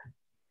 Amen.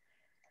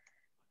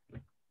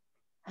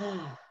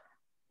 Oh,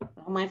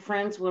 my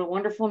friends, what a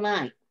wonderful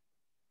night.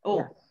 Oh,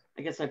 yes.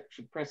 I guess I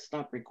should press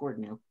stop record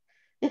now.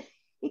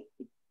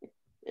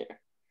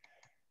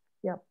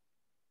 Yep.